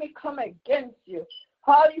enemy come against you,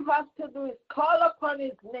 all you have to do is call upon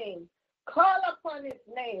His name. Call upon His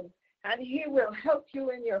name, and He will help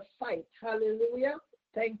you in your fight. Hallelujah.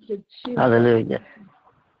 Thank you, Jesus. Hallelujah.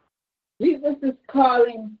 Jesus is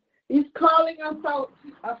calling. He's calling us out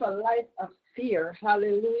of a life of fear.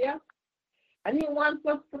 Hallelujah. And He wants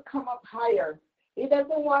us to come up higher. He doesn't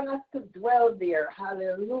want us to dwell there.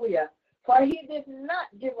 Hallelujah. For He did not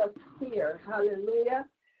give us fear. Hallelujah.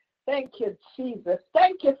 Thank you, Jesus.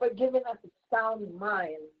 Thank you for giving us a sound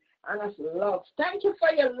mind and us love. Thank you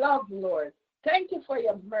for your love, Lord. Thank you for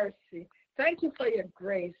your mercy. Thank you for your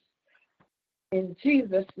grace. In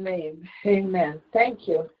Jesus' name, amen. Thank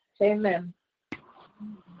you. Amen.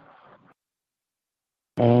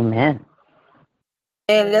 Amen.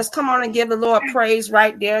 And let's come on and give the Lord praise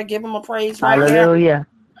right there. Give him a praise right Hallelujah.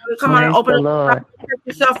 there. Come on and open up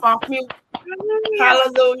yourself off mute.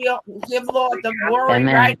 Hallelujah. Give Lord the glory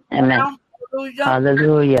right now. Hallelujah.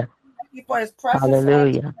 Hallelujah. Thank you for his presence.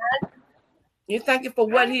 Hallelujah. You thank you for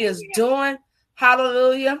what he is doing.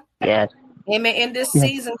 Hallelujah. Yes. Amen. In this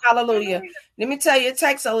season, hallelujah. Let me tell you, it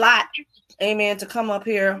takes a lot, amen, to come up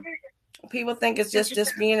here. People think it's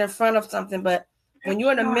just being in front of something, but when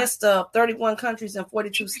you're in the midst of 31 countries and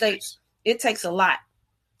 42 states, it takes a lot.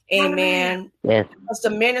 Amen. Yes. Because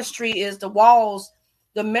the ministry is the walls.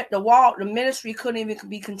 The ministry couldn't even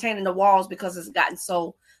be contained in the walls because it's gotten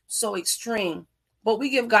so extreme. But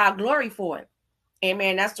we give God glory for it.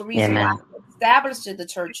 Amen. That's the reason why we established the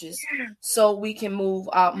churches, so we can move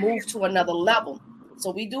to another level.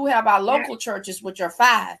 So we do have our local churches, which are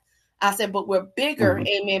 5. I said, but we're bigger,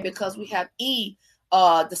 amen, because we have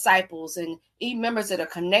disciples and members that are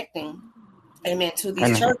connecting, amen, to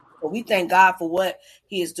these churches. So we thank God for what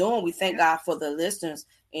he is doing. We thank God for the listeners.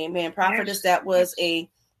 Amen. Prophetess, that was a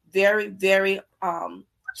very, very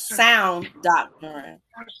sound doctrine.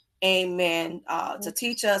 Amen. To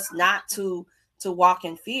teach us not to walk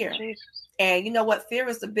in fear. And you know what? Fear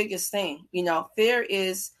is the biggest thing. You know, fear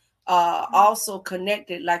is also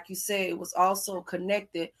connected, like you said, it was also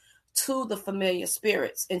connected to the familiar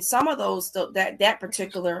spirits. And some of those, that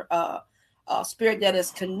particular spirit that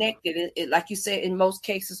is connected, it, like you said, in most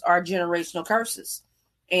cases are generational curses.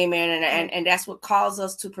 Amen. And that's what caused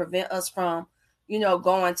us to prevent us from,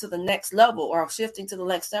 going to the next level or shifting to the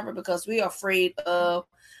next level, because we are afraid of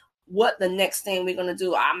what the next thing we're going to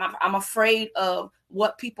do. I'm afraid of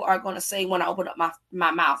what people are going to say when I open up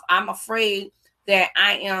my mouth. I'm afraid that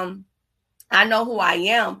I know who I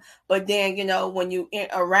am, but then, when you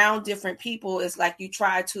around different people, it's like you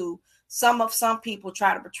try to, some people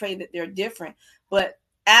try to portray that they're different. But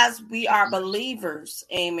as we are believers,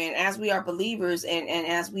 amen, as we are believers and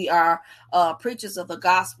as we are preachers of the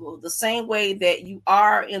gospel, the same way that you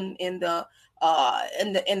are in the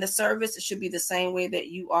service, it should be the same way that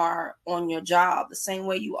you are on your job, the same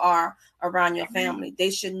way you are around your family.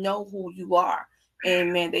 They should know who you are.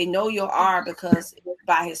 Amen. They know you are because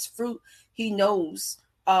by his fruit, he knows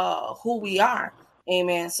who we are.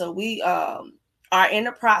 Amen. So we are in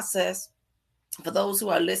the process, for those who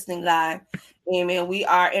are listening live, amen, we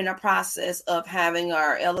are in a process of having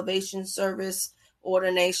our elevation service,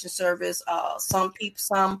 ordination service.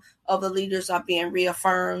 Some of the leaders are being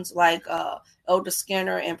reaffirmed, like Elder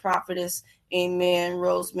Skinner and Prophetess, amen,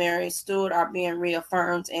 Rosemary Stewart are being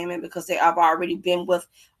reaffirmed, amen, because they have already been with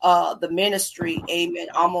the ministry, amen,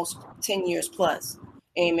 almost 10 years plus,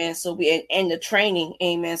 amen. So we in the training,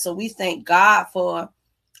 amen. So we thank God for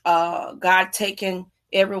God taking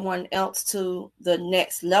everyone else to the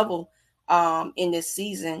next level in this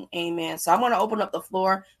season, amen. So I'm going to open up the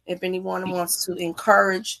floor if anyone wants to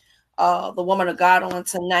encourage the woman of God on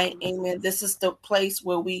tonight, amen. This is the place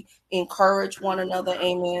where we encourage one another,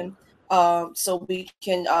 amen. So we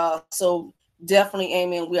can, so definitely,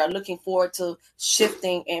 amen, we are looking forward to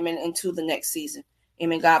shifting, amen, into the next season,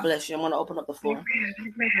 amen. God bless you. I'm going to open up the floor.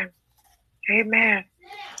 Amen.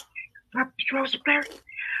 Rosemary,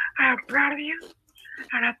 I am proud of you,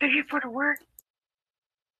 and I thank you for the word.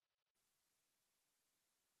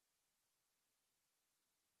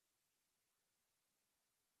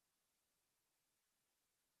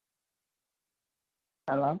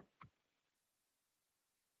 Hello?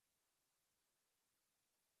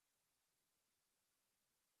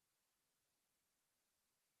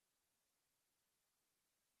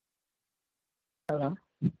 Hello?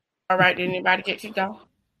 All right. Did anybody get kicked off?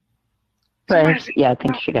 Yeah, I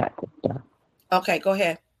think she got kicked off. Okay, go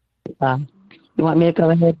ahead. You want me to go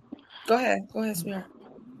ahead? Go ahead, sweetheart.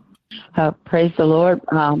 Praise the Lord,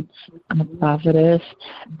 Prophetess.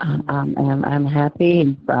 I'm happy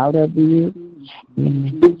and proud of you,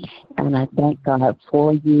 and I thank God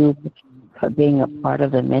for you for being a part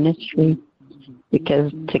of the ministry,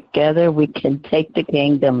 because together we can take the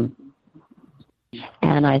kingdom.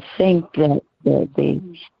 And I think that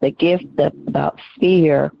the gift about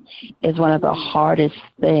fear is one of the hardest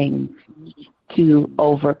things to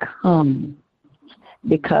overcome,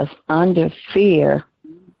 because under fear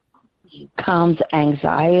comes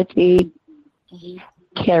anxiety,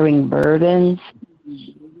 carrying burdens,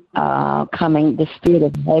 coming the spirit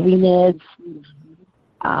of heaviness,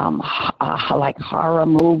 like horror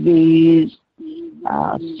movies,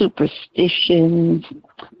 superstitions,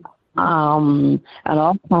 and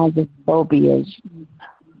all kinds of phobias.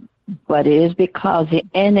 But it is because the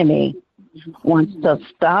enemy wants to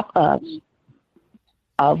stop us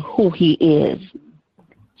of who he is.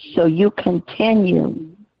 So you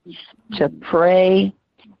continue to pray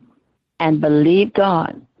and believe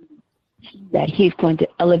God that he's going to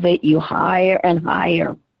elevate you higher and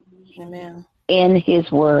higher. Amen. In his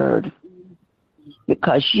word,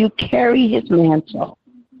 because you carry his mantle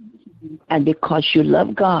and because you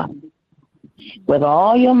love God with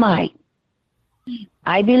all your might.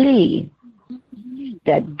 I believe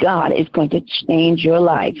that God is going to change your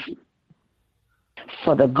life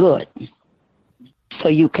for the good, so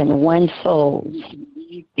you can win souls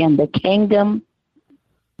in the kingdom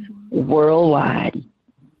worldwide.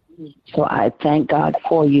 So I thank God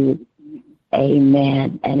for you.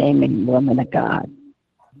 Amen and amen, woman of God.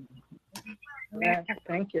 Amen.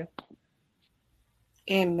 Thank you.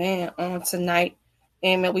 Amen. On tonight,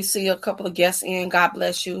 amen. We see a couple of guests in. God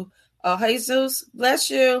bless you. Jesus, bless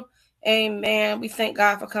you. Amen. We thank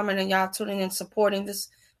God for coming and y'all tuning in, supporting this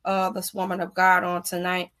woman of God on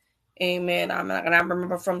tonight. Amen. I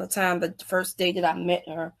remember from the time, the first day that I met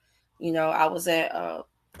her, I was at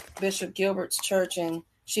Bishop Gilbert's church and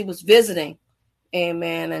she was visiting.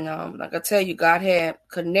 Amen. And like I tell you, God had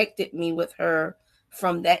connected me with her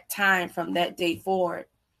from that time, from that day forward.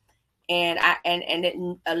 And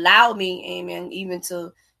it allowed me, amen, even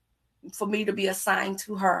for me to be assigned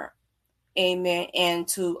to her. Amen. And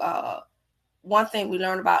to one thing we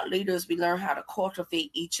learn about leaders, we learn how to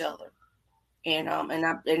cultivate each other. And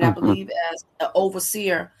I believe as an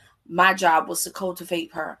overseer, my job was to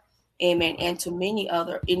cultivate her. Amen. And to many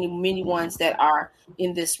ones that are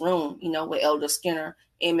in this room, with Elder Skinner,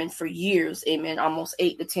 amen, for years, amen, almost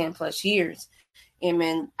 8 to 10 plus years.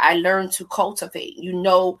 Amen. I learned to cultivate.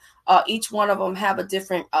 Each one of them have a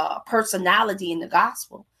different personality in the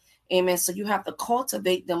gospel. Amen. So you have to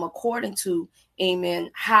cultivate them according to, amen,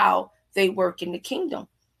 how they work in the kingdom.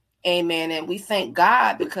 Amen. And we thank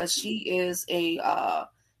God because she's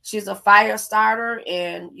a fire starter,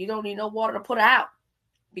 and you don't need no water to put her out,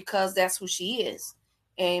 because that's who she is.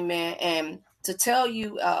 Amen. And to tell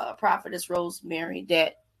you, Prophetess Rosemary,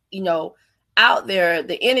 that, out there,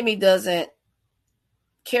 the enemy doesn't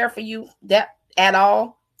care for you that at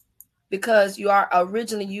all, because you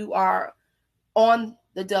are on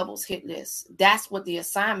the devil's hit list. That's what the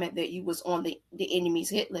assignment, that you was on the enemy's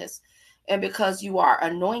hit list. And because you are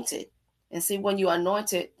anointed, and see, when you're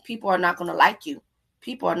anointed, people are not going to like you.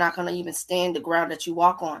 People are not going to even stand the ground that you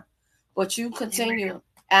walk on. But you continue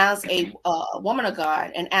as a woman of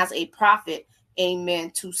God and as a prophet,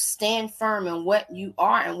 amen, to stand firm in what you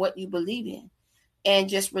are and what you believe in. And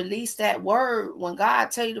just release that word. When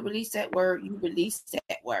God tell you to release that word, you release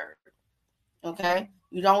that word. Okay?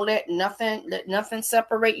 You don't let nothing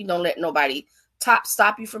separate. You don't let nobody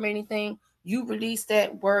stop you from anything. You release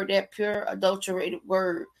that word, that pure, adulterated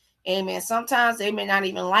word. Amen. Sometimes they may not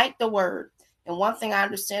even like the word. And one thing I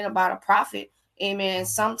understand about a prophet, amen,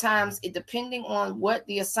 sometimes depending on what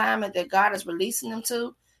the assignment that God is releasing them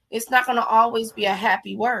to, it's not going to always be a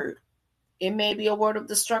happy word. It may be a word of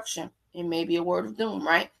destruction. It may be a word of doom,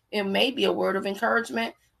 right? It may be a word of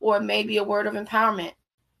encouragement, or it may be a word of empowerment.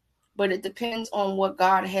 But it depends on what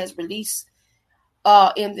God has released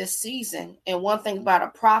in this season. And one thing about a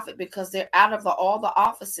prophet, because they're out of all the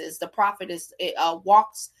offices, the prophet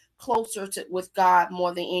walks closer with God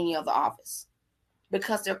more than any other office,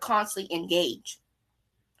 because they're constantly engaged.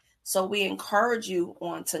 So we encourage you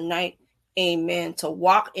on tonight, amen, to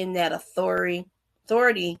walk in that authority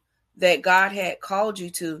that God had called you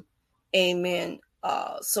to, amen,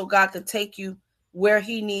 so God could take you where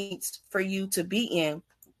he needs for you to be in.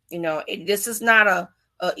 This is not a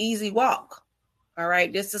easy walk. All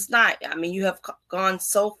right. This is not, you have gone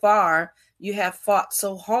so far. You have fought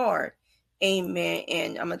so hard. Amen.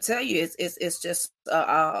 And I'm going to tell you, it's just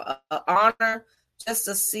an honor just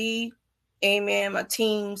to see, amen, my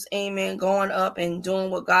teams, amen, going up and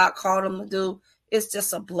doing what God called them to do. It's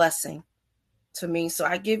just a blessing to me. So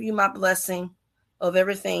I give you my blessing of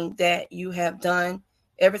everything that you have done,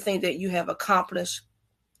 everything that you have accomplished,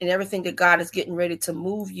 and everything that God is getting ready to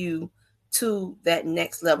move you to that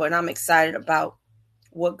next level. And I'm excited about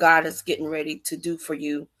what God is getting ready to do for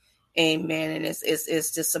you. Amen. And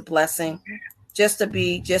it's just a blessing just to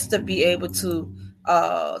be able to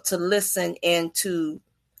listen and to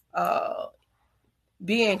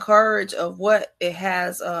be encouraged of what it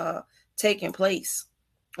has taken place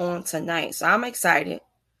on tonight. So I'm excited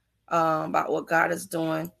about what God is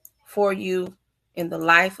doing for you in the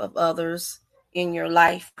life of others, in your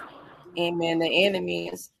life. Amen. The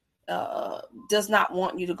enemy does not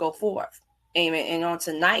want you to go forth. Amen. And on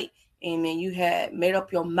tonight, amen, you had made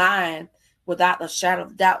up your mind without a shadow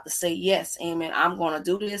of doubt to say, yes, amen, I'm going to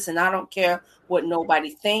do this, and I don't care what nobody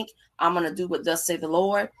think. I'm going to do what thus say the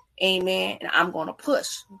Lord. Amen. And I'm going to push.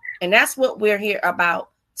 And that's what we're here about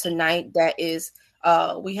tonight. That is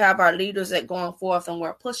we have our leaders that going forth and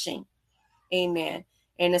we're pushing. Amen.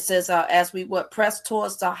 And it says, as we would press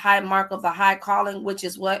towards the high mark of the high calling, which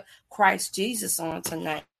is what Christ Jesus on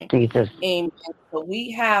tonight. Jesus. Amen. So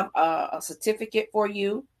we have a certificate for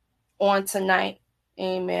you on tonight.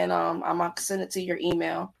 Amen. I'm going to send it to your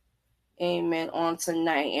email. Amen. On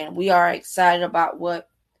tonight. And we are excited about what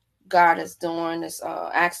God is doing. It's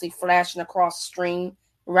actually flashing across the stream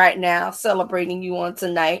right now, celebrating you on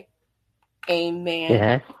tonight. Amen.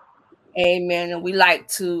 Yes. Amen. And we like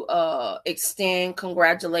to extend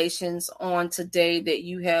congratulations on today that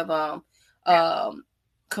you have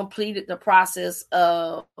completed the process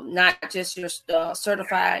of not just your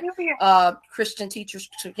certified Christian teacher's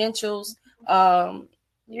credentials,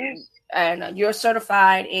 Yes. and you're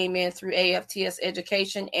certified, amen, through AFTS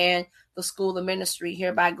Education and the School of Ministry,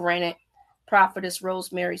 hereby granted. Prophetess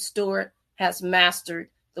Rosemary Stewart has mastered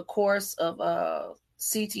the course of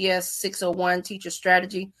CTS 601 Teacher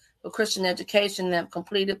Strategy for Christian Education and have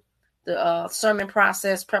completed the sermon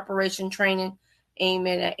process preparation training,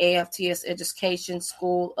 amen, at AFTS Education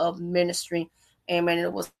School of Ministry. Amen.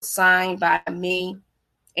 It was signed by me,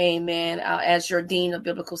 amen, as your Dean of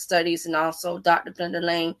Biblical Studies, and also Dr. Glenda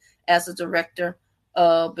Lane as the Director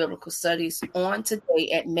of Biblical Studies on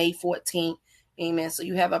today at May 14th. Amen. So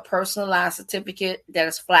you have a personalized certificate that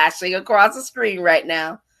is flashing across the screen right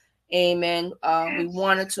now. Amen. We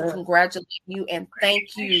wanted to congratulate you and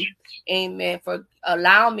thank you, amen, for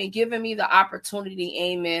giving me the opportunity,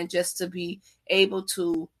 amen, just to be able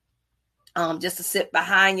to just to sit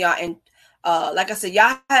behind y'all. And like I said,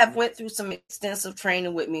 y'all have went through some extensive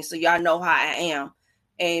training with me, so y'all know how I am.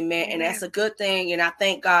 Amen. And that's a good thing. And I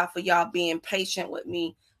thank God for y'all being patient with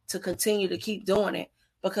me to continue to keep doing it,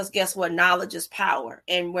 because guess what? Knowledge is power,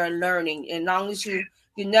 and we're learning. And as long as you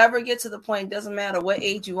never get to the point, it doesn't matter what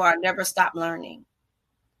age you are, never stop learning.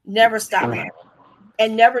 Never stop learning.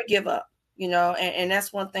 And never give up, and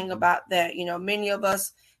that's one thing about that. Many of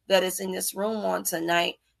us that is in this room on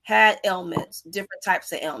tonight had ailments, different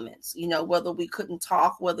types of ailments, whether we couldn't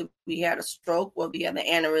talk, whether we had a stroke, whether we had an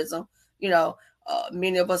aneurysm,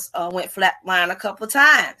 many of us went flatline a couple of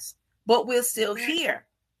times, but we're still here.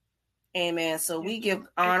 Amen. So we give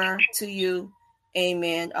honor to you.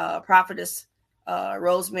 Amen. Prophetess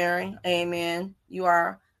Rosemary. Amen. You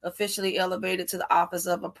are officially elevated to the office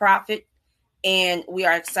of a prophet, and we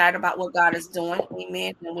are excited about what God is doing.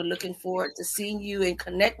 Amen. And we're looking forward to seeing you and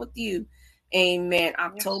connect with you. Amen.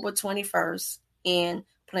 October 21st in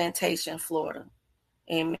Plantation, Florida.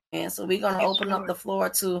 Amen. So we're going to open up the floor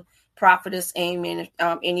to Prophetess. Amen.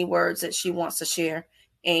 Any words that she wants to share.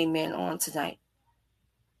 Amen. On tonight.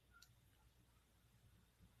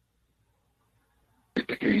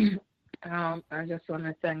 I just want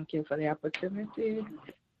to thank you for the opportunity.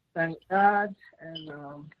 Thank God, and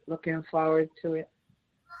looking forward to it.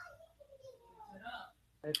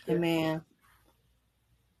 Amen.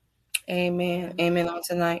 Amen. Amen on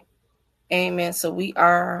tonight. Amen. So we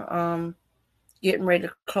are getting ready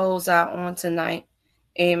to close out on tonight.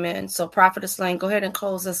 Amen. So Prophetess Lane, go ahead and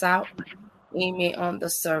close us out. Amen on the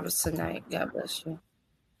service tonight. God bless you.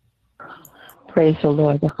 Praise the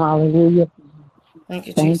Lord. Hallelujah. Thank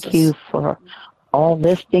you, Jesus. Thank you for all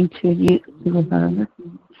listening to you,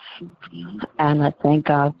 and I thank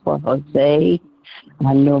God for Jose,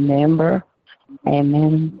 my new member.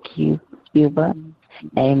 Amen. Cuba.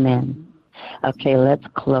 Amen. Okay, let's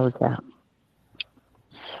close out.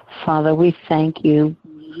 Father, we thank you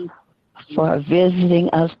for visiting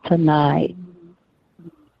us tonight.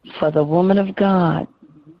 For the woman of God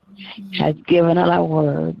has given us our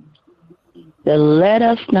word to let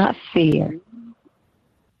us not fear.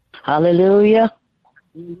 Hallelujah.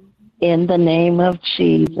 In the name of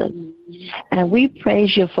Jesus. And we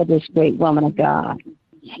praise you for this great woman of God.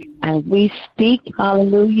 And we speak,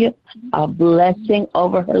 hallelujah, a blessing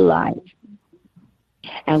over her life.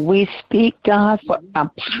 And we speak, God, for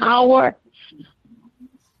a power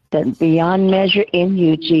that beyond measure in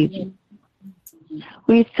you, Jesus.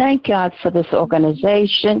 We thank God for this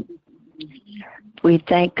organization. We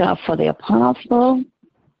thank God for the apostle.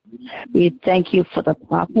 We thank you for the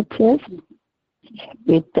prophetess.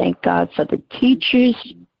 We thank God for the teachers,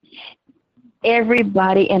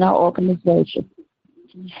 everybody in our organization.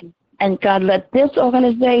 And God, let this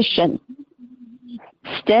organization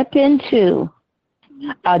step into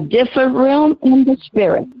a different realm in the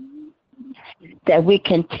spirit, that we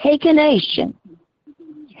can take a nation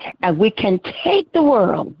and we can take the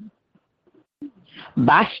world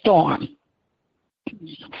by storm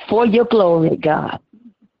for your glory, God.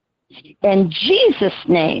 In Jesus'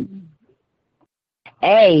 name,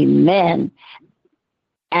 amen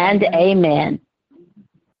and amen.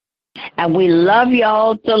 And we love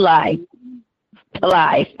y'all to life. To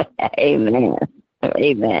life. Amen.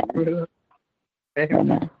 Amen.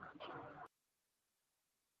 Amen.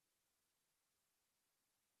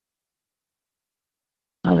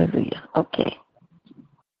 Hallelujah. Okay.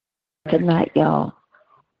 Good night, y'all.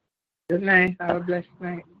 Good night. Have a blessed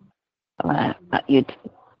night. You too.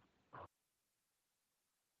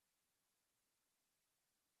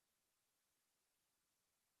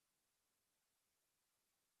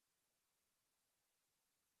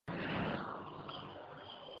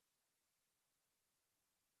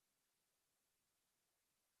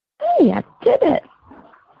 Hey, I did it.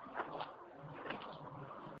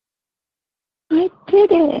 I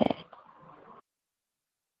did it.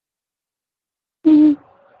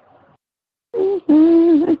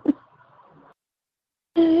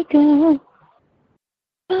 God.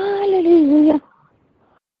 Hallelujah.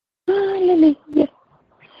 Hallelujah.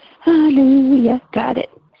 Hallelujah. Got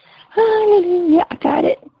it. Hallelujah. I got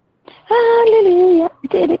it. Hallelujah.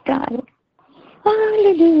 Did it. Got it.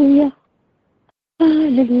 Hallelujah.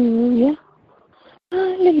 Hallelujah.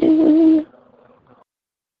 Hallelujah.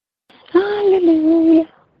 Hallelujah.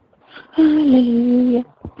 Hallelujah.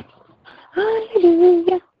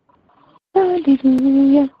 Hallelujah.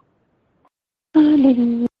 Hallelujah.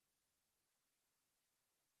 Hallelujah.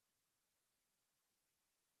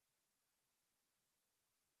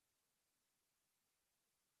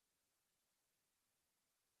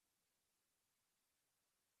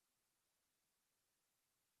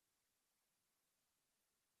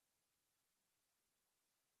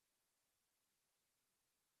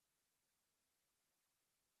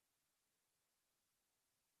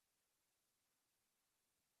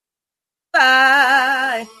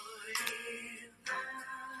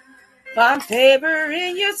 Find favor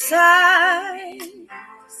in your sight,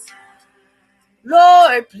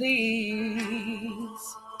 Lord,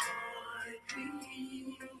 please.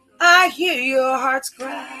 I hear your heart's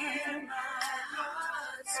cry.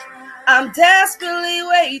 I'm desperately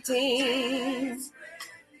waiting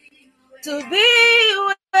to be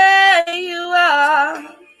where you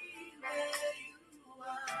are.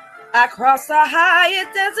 I cross the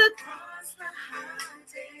highest desert.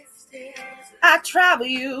 I travel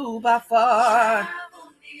you by far.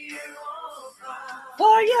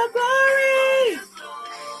 For your glory,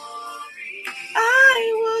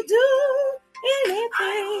 I will do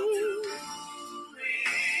anything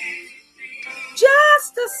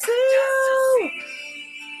just to see you,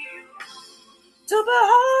 to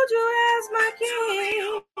behold you as my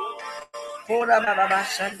king. For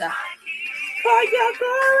your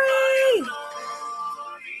glory,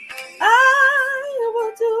 I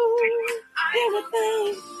will do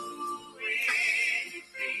anything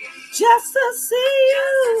just to see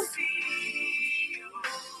you,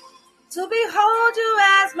 to behold you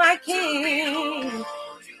as my king.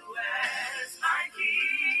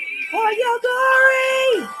 For your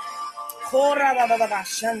glory.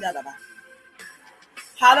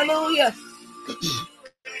 Hallelujah.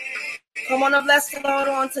 Come on and bless the Lord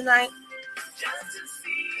on tonight.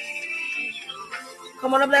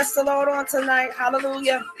 Come on and bless the Lord on tonight.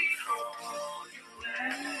 Hallelujah.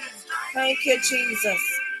 Thank you, Jesus.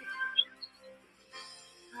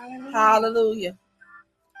 Hallelujah.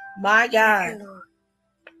 My God.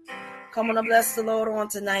 Come on and bless the Lord on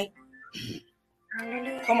tonight.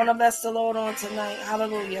 Come on and bless the Lord on tonight.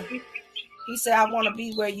 Hallelujah. He said, I want to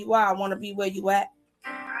be where you are. I want to be where you at.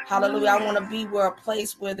 Hallelujah. I want to be where a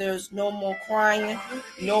place where there's no more crying,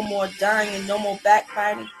 no more dying, no more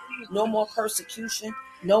backbiting, no more persecution,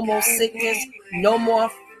 no more sickness, no more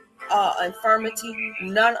infirmity,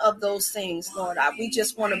 none of those things, Lord. We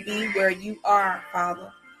just want to be where you are,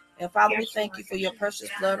 Father. And Father, we thank you for your precious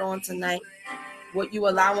blood on tonight, what you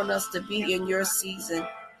allowing us to be in your season.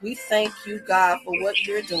 We thank you, God, for what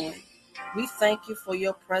you're doing. We thank you for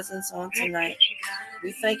your presence on tonight.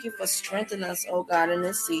 We thank you for strengthening us, oh God, in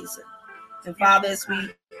this season. And Father, as we,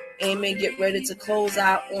 amen, get ready to close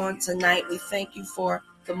out on tonight, we thank you for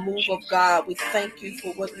the move of God. We thank you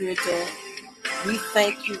for what you're doing. We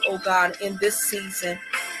thank you, oh God, in this season.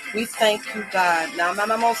 We thank you, God.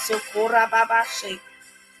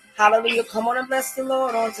 Hallelujah. Come on and bless the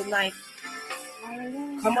Lord on tonight.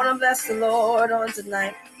 Come on and bless the Lord on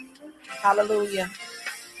tonight. Hallelujah.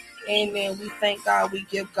 Amen. We thank God. We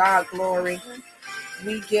give God glory.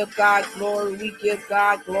 We give God glory. We give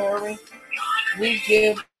God glory. We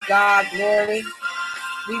give God glory.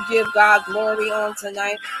 We give God glory on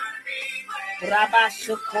tonight.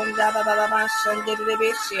 Rabashukunda baba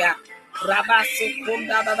shandelebeshia.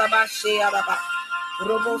 Rabasukunda baba shia baba.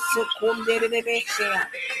 Robosukundelebeshia.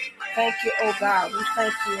 Thank you, oh God. We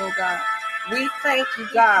thank you, oh God. We thank you,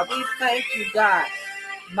 God. We thank you, God.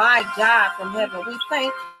 My God from heaven, we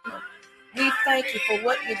thank you. We thank you for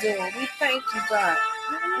what you're doing. We thank you, God.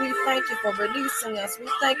 We thank you for releasing us. We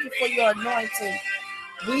thank you for your anointing.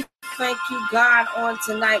 We thank you, God, on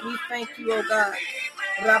tonight. We thank you, oh God.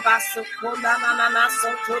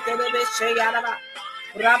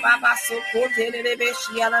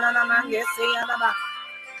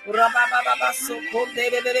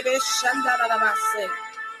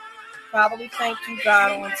 Father, we thank you,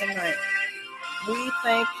 God, on tonight. We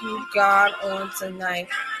thank you, God, on tonight.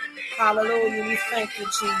 Hallelujah. We thank you,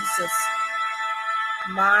 Jesus.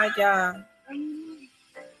 My God.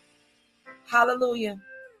 Hallelujah.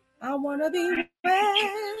 I want to be where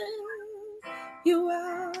you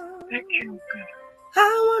are.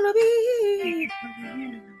 I want to be.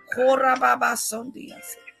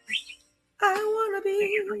 I want to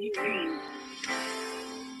be.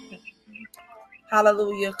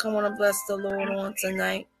 Hallelujah. Come on and bless the Lord on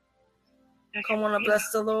tonight. Come on and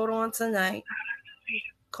bless the Lord on tonight.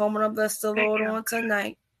 Come on and bless the Lord on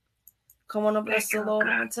tonight. Come on and bless the Lord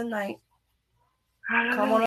on tonight. Come on.